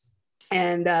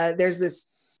 and there's this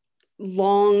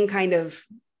long kind of,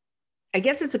 I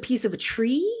guess it's a piece of a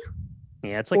tree.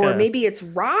 Yeah, it's like maybe it's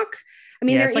rock. I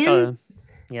mean,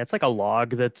 it's like a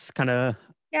log that's kind of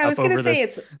I was going to say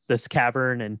it's this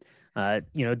cavern, and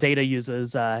Data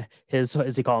uses his,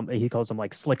 as he calls them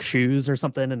like slick shoes or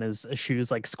something, and his shoes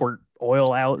like squirt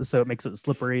oil out, so it makes it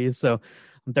slippery. So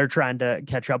they're trying to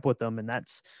catch up with them, and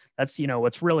that's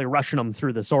what's really rushing them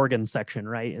through this Oregon section,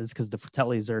 right? Is because the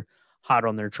Fratellis are hot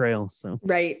on their trail. So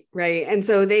right, and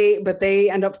so they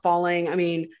end up falling. I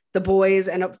mean, the boys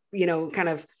end up kind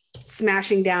of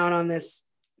smashing down on this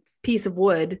piece of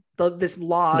wood, this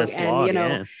log,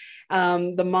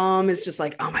 the mom is just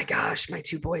like, oh my gosh, my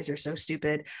two boys are so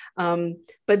stupid. But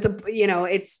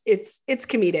it's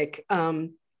comedic.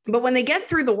 But when they get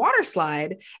through the water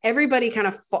slide, everybody kind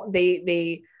of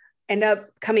they end up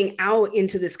coming out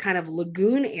into this kind of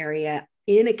lagoon area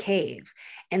in a cave,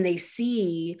 and they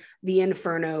see the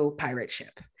Inferno pirate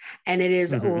ship. And it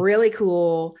is really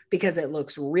cool because it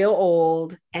looks real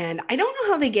old. And I don't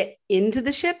know how they get into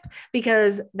the ship,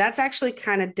 because that's actually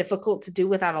kind of difficult to do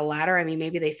without a ladder. I mean,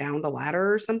 maybe they found a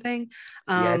ladder or something.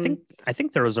 I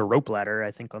think there was a rope ladder,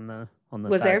 I think, on the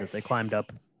side that they climbed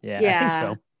up. Yeah, I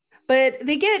think so. But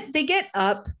they get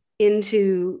up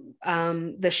into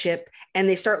the ship, and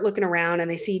they start looking around,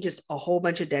 and they see just a whole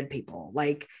bunch of dead people,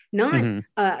 and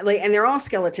they're all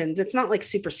skeletons. It's not like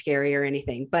super scary or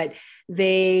anything, but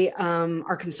they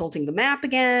are consulting the map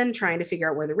again, trying to figure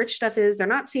out where the rich stuff is. They're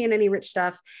not seeing any rich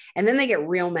stuff. And then they get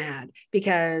real mad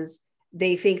because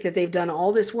they think that they've done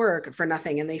all this work for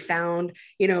nothing, and they found,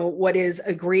 what is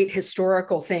a great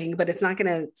historical thing, but it's not going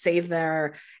to save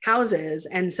their houses.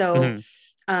 And so,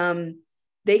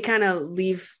 they kind of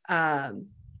leave,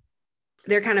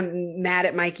 they're kind of mad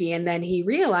at Mikey. And then he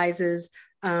realizes,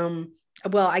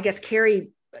 I guess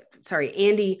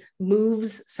Andy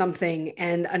moves something,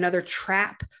 and another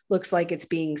trap looks like it's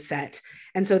being set.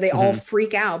 And so they all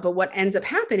freak out. But what ends up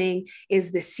happening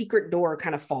is this secret door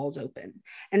kind of falls open.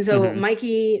 And so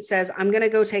Mikey says, I'm going to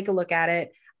go take a look at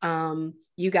it.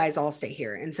 You guys all stay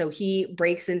here. And so he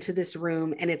breaks into this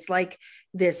room, and it's like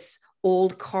this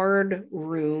old card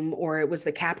room, or it was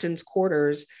the captain's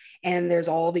quarters, and there's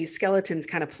all these skeletons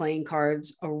kind of playing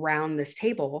cards around this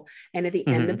table, and at the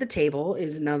end of the table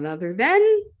is none other than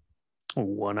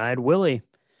One-Eyed Willie.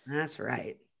 That's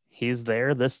right, he's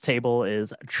there. This table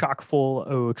is chock full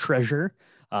of treasure,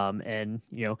 and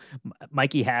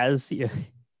Mikey has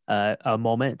a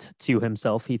moment to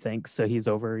himself, he thinks. So he's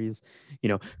over, he's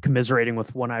commiserating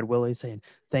with One-Eyed Willie, saying,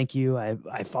 thank you,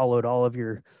 I followed all of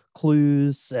your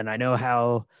clues, and I know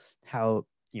how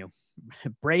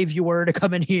brave you were to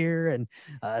come in here and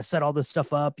set all this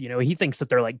stuff up. He thinks that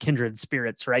they're like kindred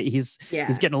spirits, right? He's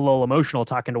getting a little emotional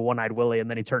talking to One-Eyed Willie, and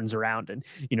then he turns around, and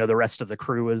the rest of the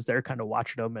crew is there kind of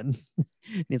watching him, and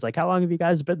he's like, how long have you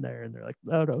guys been there? And they're like,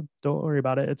 oh, no, don't worry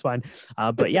about it, it's fine.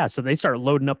 But yeah, so they start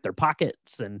loading up their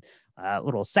pockets and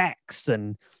little sacks,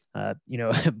 and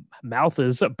Mouth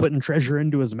is putting treasure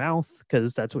into his mouth,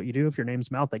 because that's what you do if your name's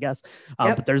Mouth, I guess.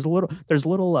 But there's a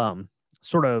little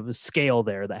sort of scale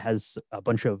there that has a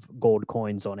bunch of gold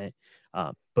coins on it.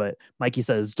 But Mikey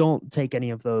says, don't take any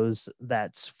of those.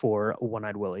 That's for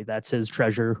One-Eyed Willie. That's his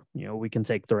treasure. We can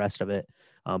take the rest of it.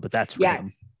 But that's for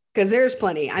him. Because there's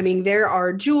plenty. I mean, there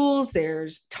are jewels,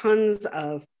 there's tons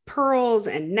of pearls,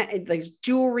 and there's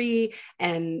jewelry,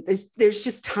 and there's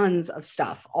just tons of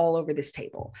stuff all over this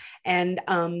table. And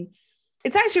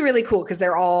it's actually really cool because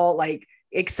they're all like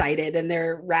excited, and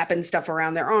they're wrapping stuff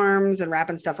around their arms and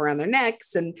wrapping stuff around their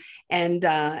necks. And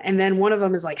then one of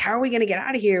them is like, how are we going to get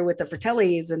out of here with the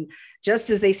Fratellis? And just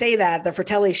as they say that, the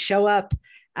Fratellis show up,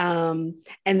 and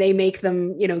they make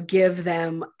them, give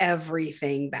them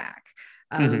everything back.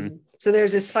 So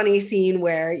there's this funny scene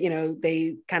where,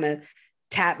 they kind of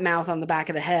tap Mouth on the back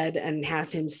of the head and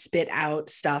have him spit out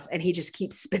stuff, and he just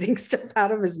keeps spitting stuff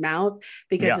out of his mouth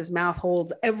because his mouth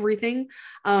holds everything.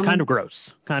 It's kind of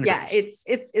gross. Gross. It's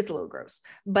a little gross,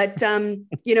 but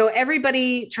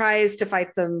everybody tries to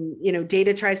fight them.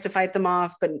 Data tries to fight them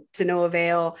off, but to no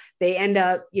avail. They end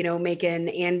up making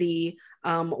Andy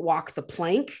walk the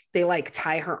plank. They like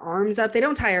tie her arms up. They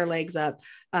don't tie her legs up,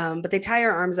 but they tie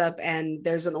her arms up, and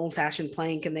there's an old-fashioned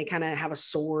plank, and they kind of have a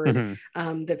sword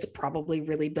that's probably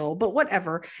really dull, but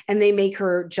whatever. And they make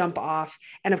her jump off.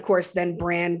 And of course, then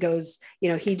Bran goes,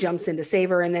 he jumps in to save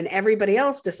her, and then everybody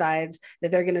else decides that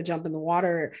they're going to jump in the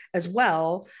water as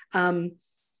well. And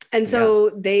so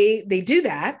they do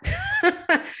that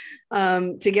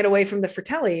to get away from the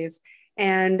Fratellis.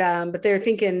 And but they're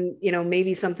thinking,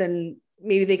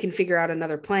 maybe they can figure out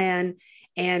another plan.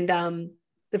 And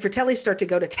the Fratellis start to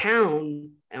go to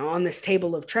town on this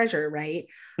table of treasure, right?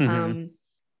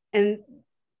 And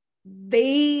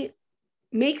they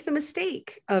make the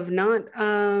mistake of not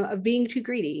of being too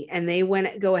greedy, and they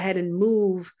go ahead and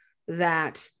move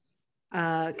that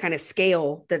kind of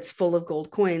scale that's full of gold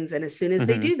coins. And as soon as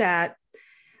they do that,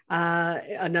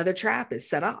 another trap is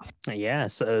set off. Yeah,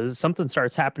 so something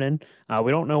starts happening.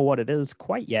 We don't know what it is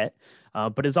quite yet,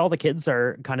 but as all the kids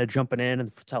are kind of jumping in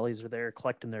and the Fratellis are there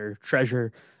collecting their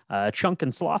treasure, Chunk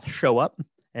and Sloth show up,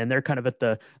 and they're kind of at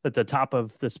the top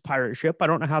of this pirate ship. I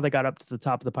don't know how they got up to the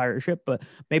top of the pirate ship, but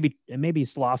maybe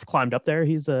Sloth climbed up there.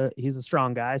 He's a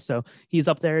strong guy, so he's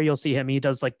up there. You'll see him. He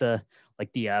does like the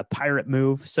pirate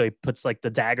move. So he puts like the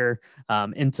dagger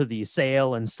into the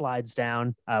sail and slides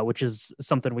down, which is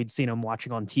something we'd seen him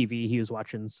watching on TV. He was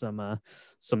watching some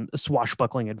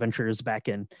swashbuckling adventures back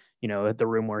in, at the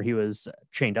room where he was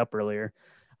chained up earlier.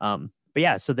 But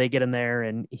yeah, so they get in there,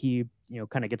 and he,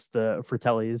 kind of gets the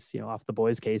Fratellis, off the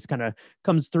boys' case, kind of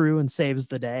comes through and saves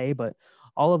the day. But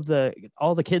all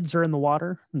the kids are in the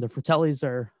water, and the Fratellis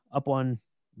are up on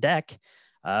deck.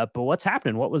 But what's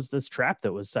happening? What was this trap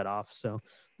that was set off? So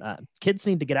kids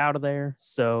need to get out of there.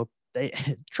 So they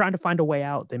trying to find a way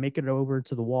out. They make it over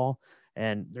to the wall,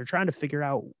 and they're trying to figure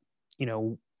out,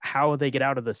 how they get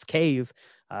out of this cave.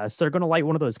 So they're going to light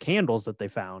one of those candles that they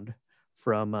found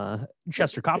from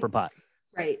Chester Copperpot.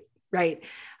 Right.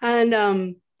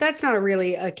 And that's not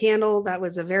really a candle. That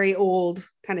was a very old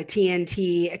kind of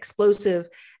TNT explosive.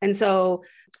 And so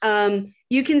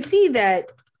you can see that,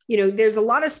 there's a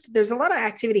lot of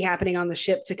activity happening on the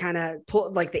ship to kind of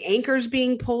pull, like the anchors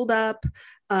being pulled up.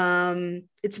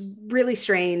 It's really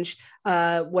strange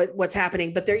what's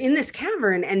happening, but they're in this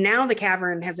cavern, and now the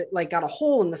cavern has got a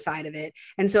hole in the side of it.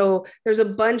 And so there's a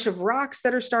bunch of rocks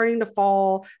that are starting to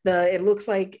fall. It looks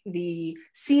like the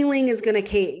ceiling is going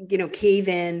to cave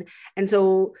in. And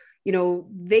so,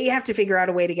 they have to figure out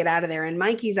a way to get out of there. And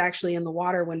Mikey's actually in the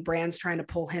water when Bran's trying to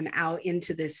pull him out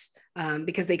into this,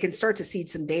 because they can start to see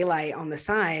some daylight on the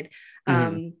side.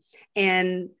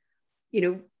 And,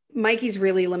 Mikey's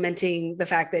really lamenting the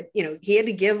fact that, he had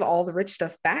to give all the rich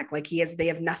stuff back. Like they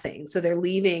have nothing. So they're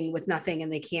leaving with nothing,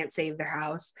 and they can't save their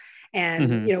house.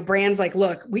 And, Bran's like,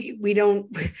 look, we don't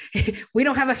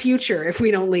have a future if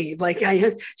we don't leave.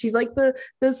 She's like,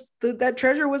 that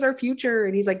treasure was our future.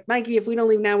 And he's like, Mikey, if we don't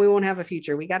leave now, we won't have a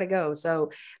future. We got to go.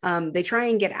 So they try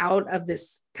and get out of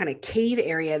this kind of cave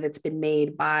area that's been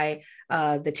made by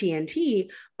the TNT,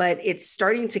 but it's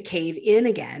starting to cave in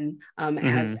again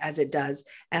as it does.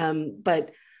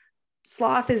 But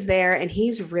Sloth is there, and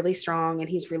he's really strong, and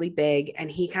he's really big, and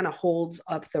he kind of holds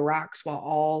up the rocks while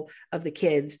all of the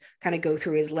kids kind of go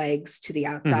through his legs to the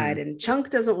outside. And Chunk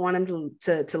doesn't want him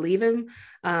to leave him.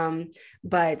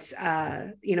 But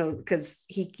because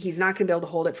he's not going to be able to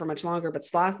hold it for much longer, but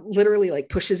Sloth literally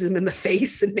pushes him in the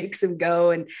face and makes him go.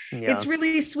 And it's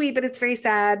really sweet, but it's very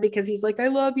sad because he's like, I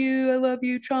love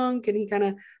you, Chunk. And he kind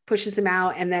of pushes him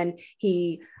out, and then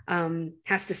he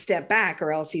has to step back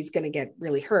or else he's going to get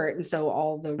really hurt. And so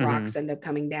all the rocks end up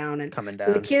coming down.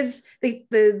 So the kids,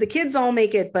 the kids all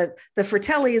make it, but the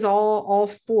Fratellis, all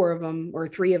four of them, or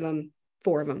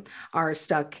four of them are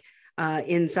stuck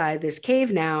inside this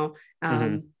cave now,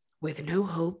 with no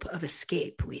hope of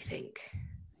escape, we think.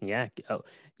 Yeah. Oh,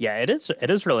 yeah, it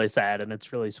is really sad, and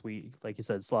it's really sweet. Like you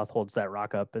said, Sloth holds that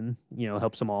rock up and,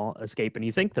 helps them all escape. And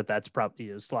you think that's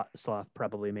probably, Sloth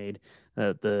probably made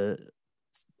the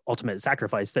ultimate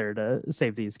sacrifice there to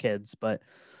save these kids. But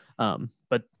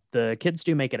the kids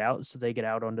do make it out. So they get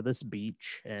out onto this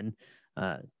beach and,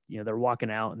 they're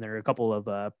walking out and there are a couple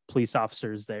of police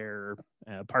officers there,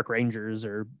 park rangers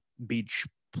or beach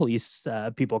police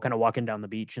people kind of walking down the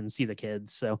beach and see the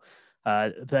kids. So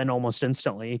then almost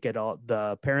instantly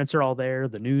the parents are all there.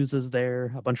 The news is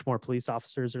there. A bunch more police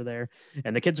officers are there.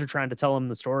 And the kids are trying to tell them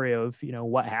the story of,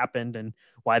 what happened and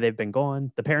why they've been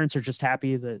gone. The parents are just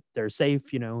happy that they're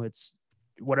safe. It's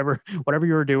whatever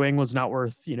you were doing was not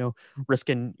worth,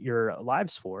 risking your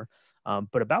lives for.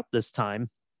 But about this time,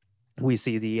 we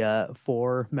see the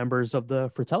 4 members of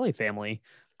the Fratelli family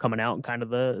coming out in kind of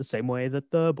the same way that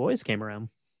the boys came around.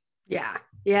 Yeah.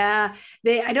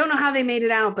 I don't know how they made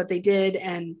it out, but they did.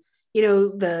 And,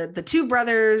 the 2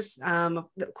 brothers, of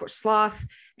course, Sloth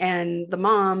and the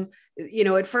mom,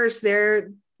 at first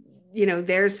they're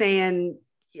saying,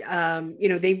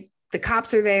 the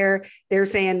cops are there. They're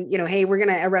saying, hey, we're going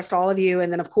to arrest all of you. And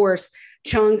then, of course,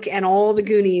 Chunk and all the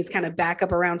Goonies kind of back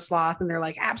up around Sloth. And they're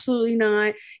like, absolutely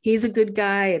not. He's a good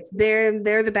guy. It's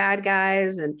they're the bad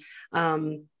guys. And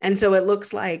so it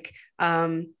looks like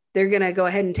they're going to go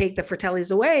ahead and take the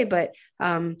Fratellis away. But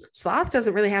Sloth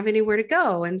doesn't really have anywhere to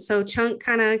go. And so Chunk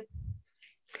kind of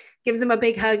gives him a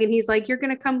big hug and he's like, you're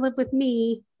going to come live with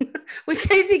me, which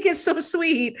I think is so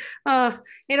sweet.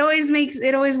 It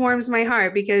always warms my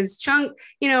heart because Chunk,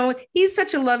 he's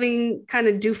such a loving kind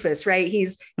of doofus, right?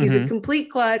 He's a complete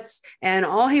klutz and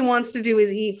all he wants to do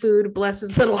is eat food. Bless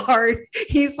his little heart.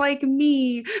 He's like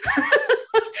me.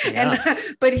 Yeah.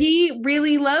 But he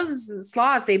really loves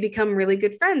Sloth. They become really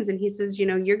good friends. And he says,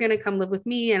 you're going to come live with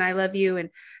me and I love you.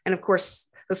 And of course,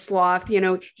 the Sloth,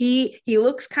 he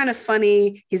looks kind of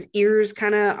funny. His ears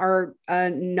kind of are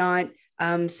not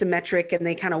symmetric and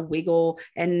they kind of wiggle.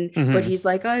 But he's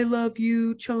like, I love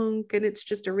you, Chunk. And it's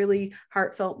just a really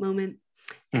heartfelt moment.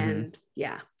 And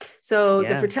so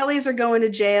the Fratellis are going to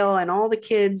jail and all the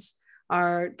kids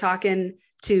are talking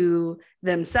to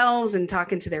themselves and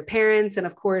talking to their parents. And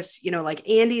of course, like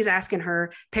Andy's asking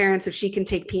her parents if she can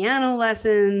take piano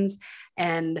lessons,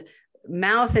 and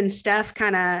Mouth and Steph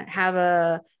kind of have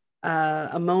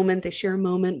a moment. They share a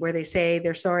moment where they say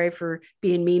they're sorry for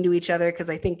being mean to each other because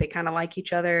I think they kind of like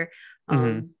each other.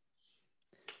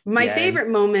 My favorite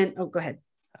moment. Oh, go ahead.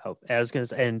 Oh, I was going to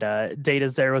say, and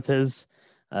Data's there with his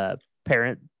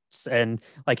parents, and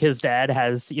like his dad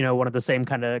has, one of the same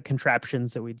kind of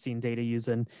contraptions that we'd seen Data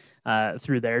using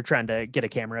through there, trying to get a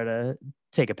camera to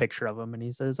take a picture of him. And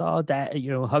he says, oh, Dad,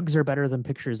 hugs are better than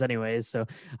pictures anyways. So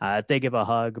they give a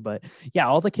hug. But yeah,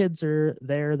 all the kids are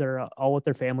there. They're all with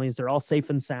their families. They're all safe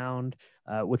and sound,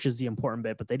 which is the important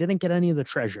bit. But they didn't get any of the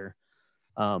treasure.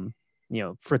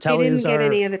 Fratellis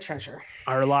any of the treasure.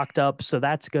 Are locked up. So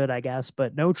that's good, I guess.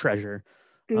 But no treasure.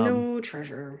 No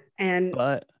treasure.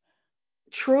 But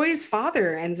Troy's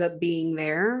father ends up being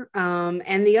there,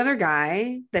 and the other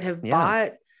guy that have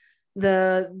bought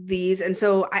these. And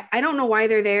so I don't know why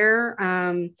they're there.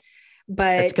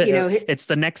 But it's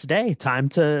the next day. Time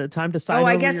to sign. Oh,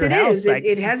 I guess it is.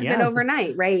 It has been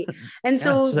overnight, right? And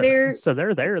so they're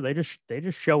there. They just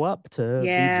show up to be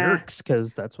jerks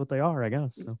because that's what they are, I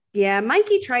guess. So. Yeah,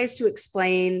 Mikey tries to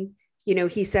explain.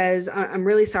 He says, "I'm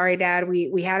really sorry, Dad.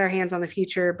 We had our hands on the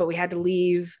future, but we had to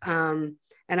leave.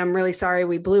 And I'm really sorry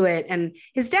we blew it." And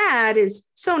his dad is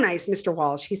so nice, Mr.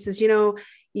 Walsh. He says,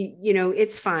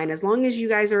 it's fine as long as you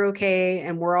guys are okay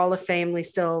and we're all a family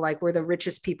still. Like, we're the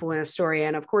richest people in Astoria.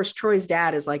 And of course, Troy's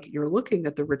dad is like, you're looking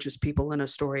at the richest people in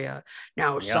Astoria.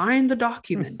 Now sign the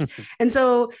document. And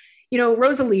so,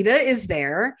 Rosalita is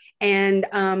there, and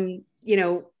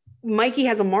Mikey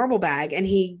has a marble bag, and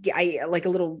I like a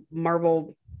little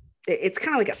marble. It's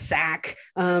kind of like a sack.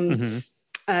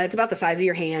 It's about the size of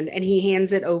your hand, and he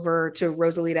hands it over to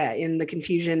Rosalita in the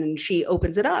confusion, and she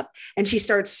opens it up and she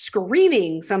starts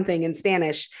screaming something in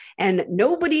Spanish, and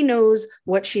nobody knows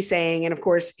what she's saying. And of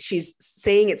course, she's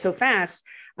saying it so fast.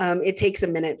 It takes a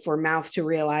minute for Mouth to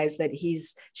realize that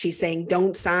she's saying,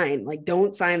 don't sign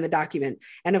the document.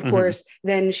 And of course,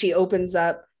 then she opens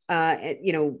up,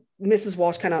 Mrs.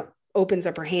 Walsh kind of opens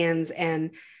up her hands,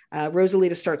 and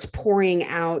Rosalita starts pouring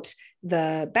out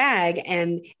the bag,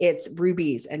 and it's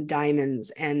rubies and diamonds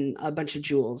and a bunch of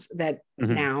jewels that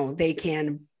now they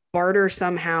can barter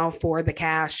somehow for the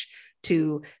cash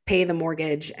to pay the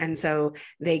mortgage. And so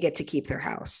they get to keep their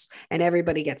house, and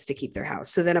everybody gets to keep their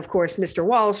house. So then, of course, Mr.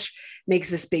 Walsh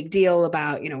makes this big deal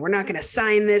about, we're not going to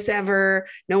sign this ever.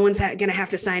 No one's going to have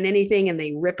to sign anything. And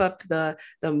they rip up the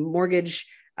mortgage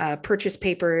purchase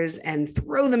papers and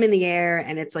throw them in the air.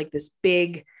 And it's like this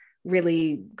big,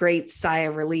 really great sigh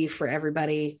of relief for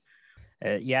everybody.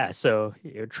 So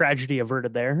tragedy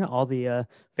averted there. All the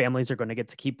families are going to get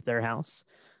to keep their house.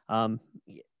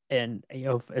 and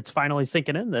it's finally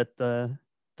sinking in that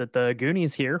the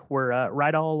Goonies here were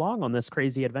right all along on this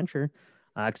crazy adventure.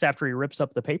 Because after he rips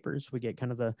up the papers, we get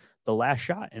kind of the last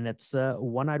shot, and it's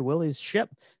One-Eyed Willie's ship.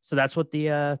 So that's what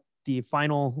the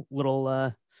final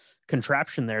little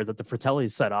contraption there that the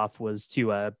Fratellis set off was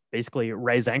to basically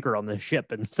raise anchor on the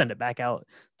ship and send it back out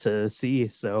to sea.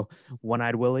 So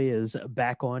One-Eyed Willie is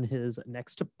back on his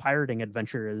next pirating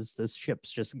adventure as this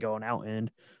ship's just going out and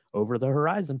over the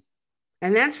horizon.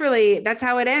 And that's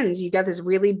how it ends. You got this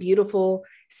really beautiful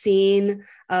scene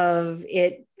of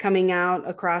it coming out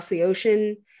across the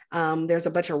ocean. There's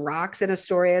a bunch of rocks in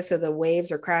Astoria, so the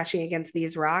waves are crashing against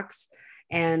these rocks,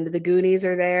 and the Goonies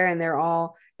are there, and they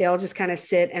all just kind of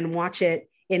sit and watch it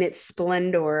in its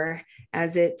splendor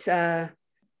as it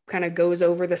kind of goes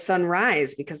over the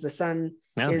sunrise, because the sun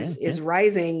is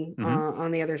rising on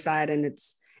the other side, and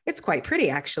it's quite pretty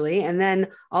actually. And then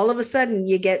all of a sudden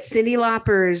you get Cyndi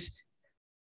Lauper's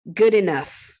Good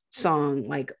Enough song,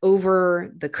 like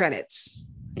over the credits.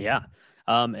 Yeah.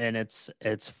 And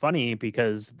it's funny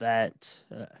because that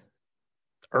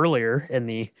earlier in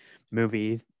the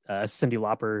movie, Cyndi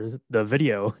Lauper,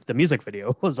 the music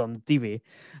video was on TV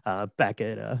back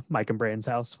at Mike and Brian's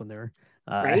house when they were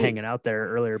hanging out there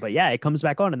earlier. But yeah, it comes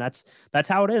back on, and that's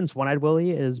how it ends. One-Eyed Willie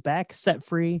is back, set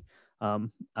free.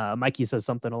 Mikey says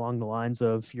something along the lines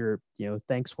of,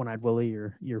 thanks, One-Eyed Willie,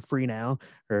 you're free now,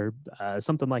 or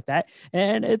something like that.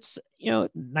 And it's,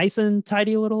 nice and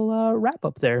tidy little wrap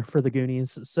up there for the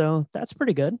Goonies. So that's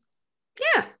pretty good.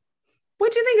 Yeah.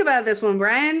 What'd you think about this one,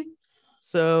 Brian?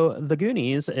 So the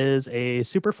Goonies is a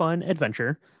super fun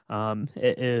adventure.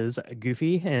 It is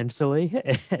goofy and silly,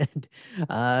 and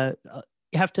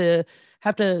you have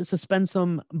to suspend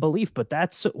some belief, but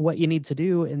that's what you need to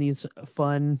do in these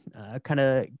fun kind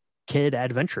of kid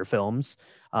adventure films.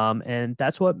 And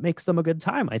that's what makes them a good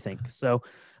time, I think. So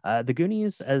the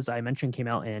Goonies, as I mentioned, came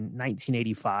out in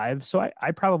 1985. So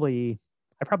I probably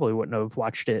wouldn't have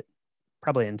watched it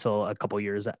probably until a couple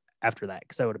years after that,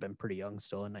 because I would have been pretty young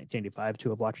still in 1985 to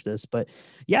have watched this. But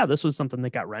yeah, this was something that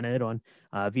got rented on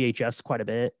VHS quite a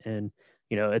bit. And,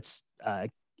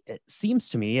 it seems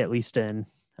to me, at least in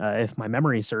if my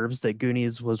memory serves, that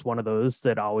Goonies was one of those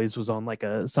that always was on like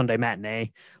a Sunday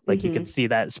matinee. Like you could see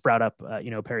that sprout up,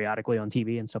 periodically on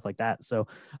TV and stuff like that. So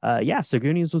so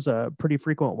Goonies was a pretty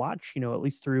frequent watch, at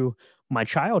least through my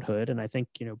childhood. And I think,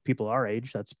 people our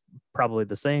age, that's probably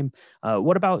the same.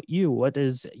 What about you? What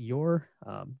is your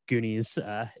Goonies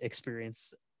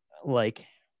experience like?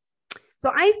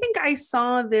 So I think I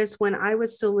saw this when I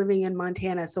was still living in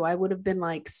Montana. So I would have been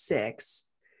like 6.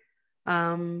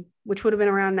 Which would have been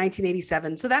around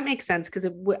 1987. So that makes sense, because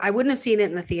I wouldn't have seen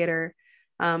it in the theater.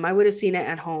 I would have seen it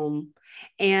at home.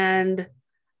 And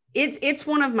it's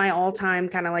one of my all-time,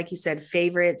 kind of like you said,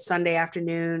 favorite Sunday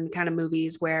afternoon kind of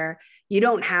movies, where you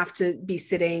don't have to be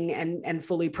sitting and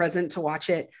fully present to watch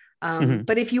it.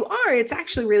 But if you are, it's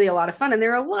actually really a lot of fun. And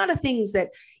there are a lot of things that,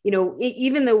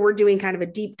 even though we're doing kind of a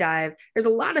deep dive, there's a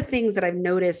lot of things that I've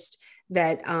noticed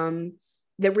that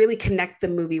really connect the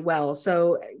movie well.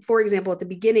 So for example, at the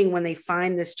beginning, when they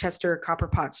find this Chester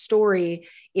Copperpot story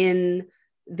in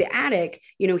the attic,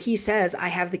 he says, I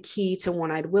have the key to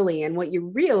One-Eyed Willie. And what you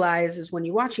realize is when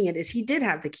you're watching it is he did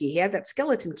have the key. He had that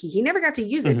skeleton key. He never got to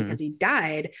use it because he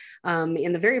died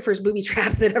in the very first booby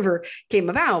trap that ever came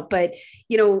about. But,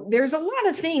 there's a lot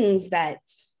of things that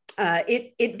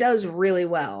it does really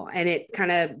well, and it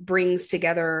kind of brings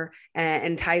together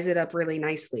and ties it up really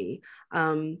nicely.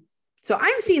 So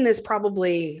I've seen this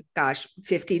probably,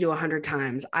 50 to 100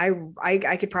 times.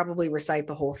 I could probably recite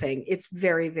the whole thing. It's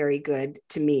very, very good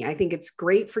to me. I think it's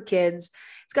great for kids.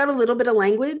 It's got a little bit of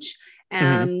language,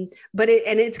 but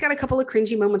it's got a couple of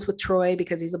cringy moments with Troy,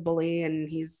 because he's a bully and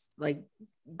he's like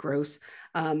gross.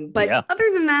 But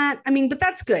other than that, but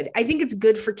that's good. I think it's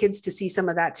good for kids to see some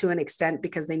of that to an extent,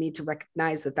 because they need to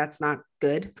recognize that that's not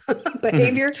good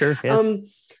behavior. Sure, yeah.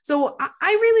 So I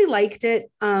really liked it.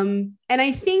 And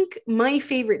I think my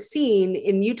favorite scene,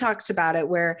 and you talked about it,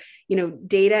 where,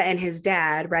 Data and his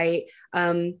dad, right?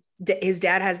 His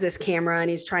dad has this camera and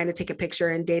he's trying to take a picture,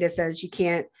 and Data says, you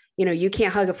can't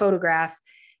hug a photograph.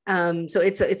 So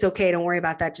it's okay. Don't worry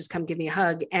about that. Just come give me a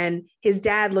hug. And his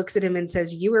dad looks at him and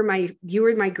says, you were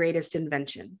my greatest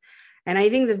invention. And I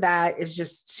think that is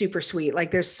just super sweet.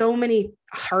 Like, there's so many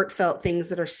heartfelt things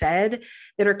that are said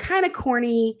that are kind of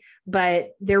corny,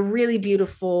 but they're really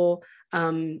beautiful.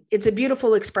 It's a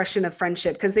beautiful expression of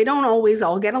friendship, because they don't always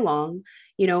all get along.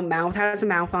 Mouth has a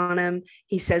mouth on him.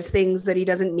 He says things that he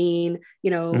doesn't mean,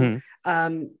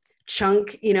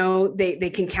 Chunk,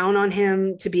 they can count on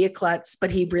him to be a klutz, but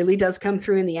he really does come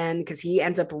through in the end because he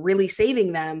ends up really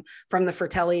saving them from the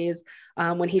Fratellis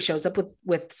when he shows up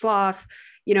with Sloth.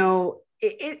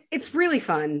 It's really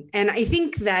fun. And I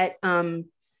think that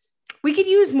we could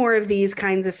use more of these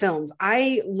kinds of films.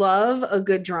 I love a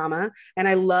good drama and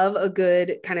I love a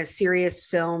good kind of serious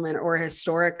film or a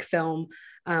historic film.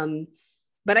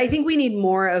 But I think we need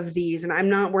more of these,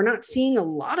 and we're not seeing a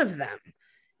lot of them,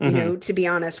 to be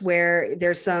honest, where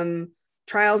there's some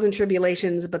trials and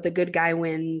tribulations, but the good guy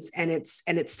wins and it's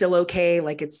still okay.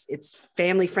 Like it's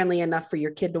family friendly enough for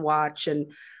your kid to watch.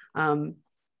 And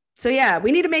so yeah,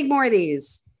 we need to make more of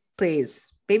these,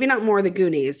 please. Maybe not more of the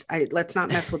Goonies. Let's not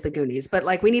mess with the Goonies, but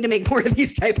like we need to make more of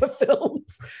these type of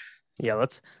films. Yeah,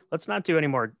 let's not do any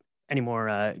more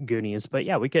Goonies, but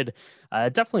yeah, we could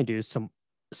definitely do some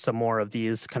more of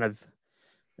these kind of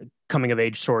coming of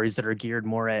age stories that are geared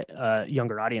more at a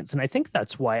younger audience. And I think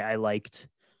that's why I liked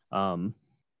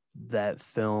that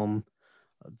film,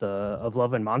 of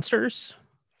Love and Monsters.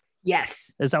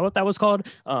 Yes. Is that what that was called?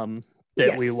 That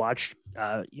yes. We watched,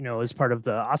 as part of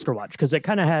the Oscar watch, because it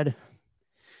kind of had,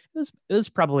 it was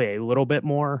probably a little bit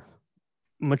more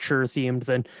mature themed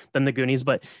than the Goonies,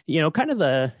 but kind of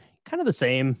the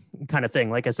same kind of thing.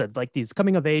 Like I said, like these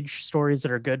coming of age stories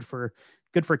that are good for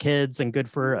kids and good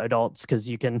for adults, because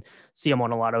you can see them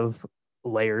on a lot of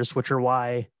layers, which are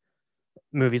why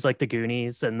movies like the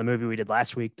Goonies and the movie we did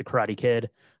last week, The Karate Kid,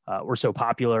 were so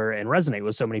popular and resonate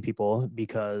with so many people,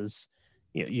 because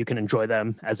you can enjoy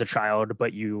them as a child,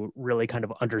 but you really kind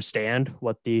of understand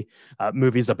what the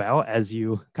movie's about as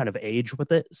you kind of age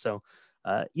with it. So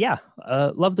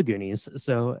love the Goonies.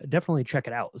 So definitely check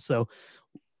it out. So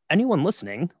anyone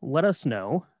listening, let us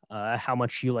know how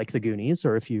much you like the Goonies,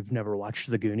 or if you've never watched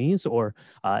the Goonies, or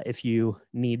if you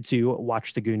need to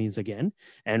watch the Goonies again.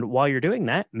 And while you're doing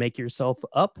that, make yourself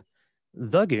up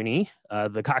the Goonie,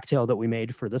 the cocktail that we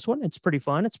made for this one. It's pretty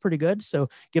fun. It's pretty good. So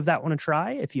give that one a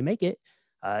try. If you make it,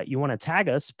 you want to tag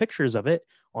us pictures of it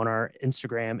on our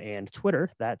Instagram and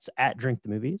Twitter. That's at Drink the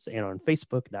Movies, and on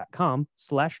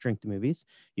Facebook.com/Drink the Movies.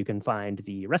 You can find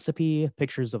the recipe,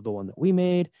 pictures of the one that we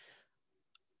made,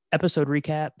 episode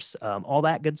recaps, all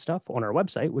that good stuff on our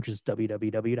website, which is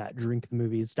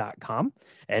www.drinkthemovies.com.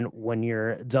 And when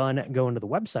you're done going to the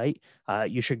website,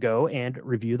 you should go and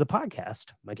review the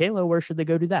podcast. Michaela, where should they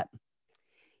go do that?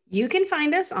 You can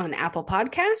find us on Apple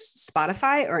Podcasts,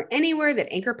 Spotify, or anywhere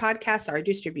that Anchor podcasts are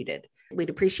distributed. We'd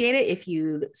appreciate it if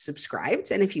you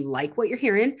subscribed. And if you like what you're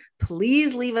hearing,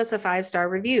 please leave us a 5-star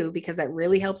review, because that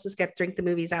really helps us get Drink the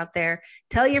Movies out there.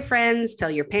 Tell your friends, tell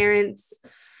your parents,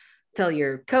 tell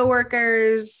your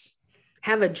coworkers,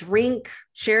 have a drink,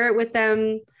 share it with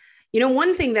them.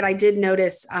 One thing that I did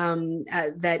notice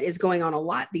that is going on a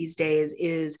lot these days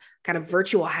is kind of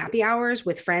virtual happy hours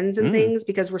with friends and things,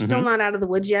 because we're still not out of the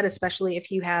woods yet, especially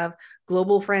if you have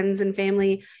global friends and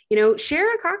family.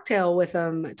 Share a cocktail with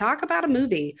them, talk about a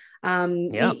movie,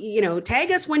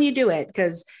 tag us when you do it,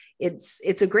 because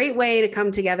it's a great way to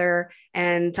come together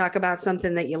and talk about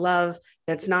something that you love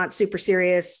that's not super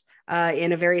serious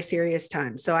in a very serious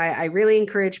time. So I really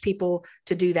encourage people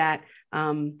to do that.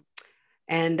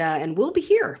 And we'll be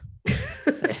here.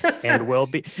 and we'll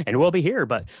be here,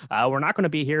 but we're not going to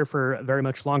be here for very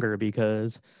much longer,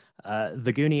 because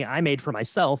the Goonie I made for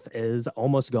myself is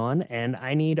almost gone, and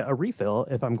I need a refill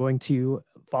if I'm going to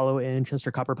follow in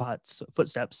Chester Copperpot's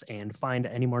footsteps and find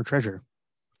any more treasure.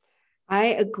 I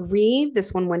agree.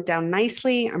 This one went down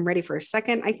nicely. I'm ready for a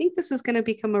second. I think this is going to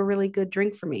become a really good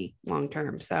drink for me long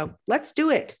term. So let's do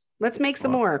it. Let's make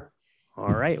some more.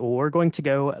 All right. Well, we're going to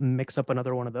go mix up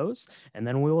another one of those, and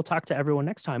then we will talk to everyone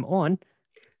next time on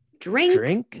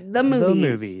Drink the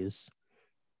Movies.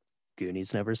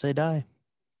 Goonies never say die.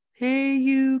 Hey,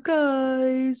 you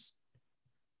guys.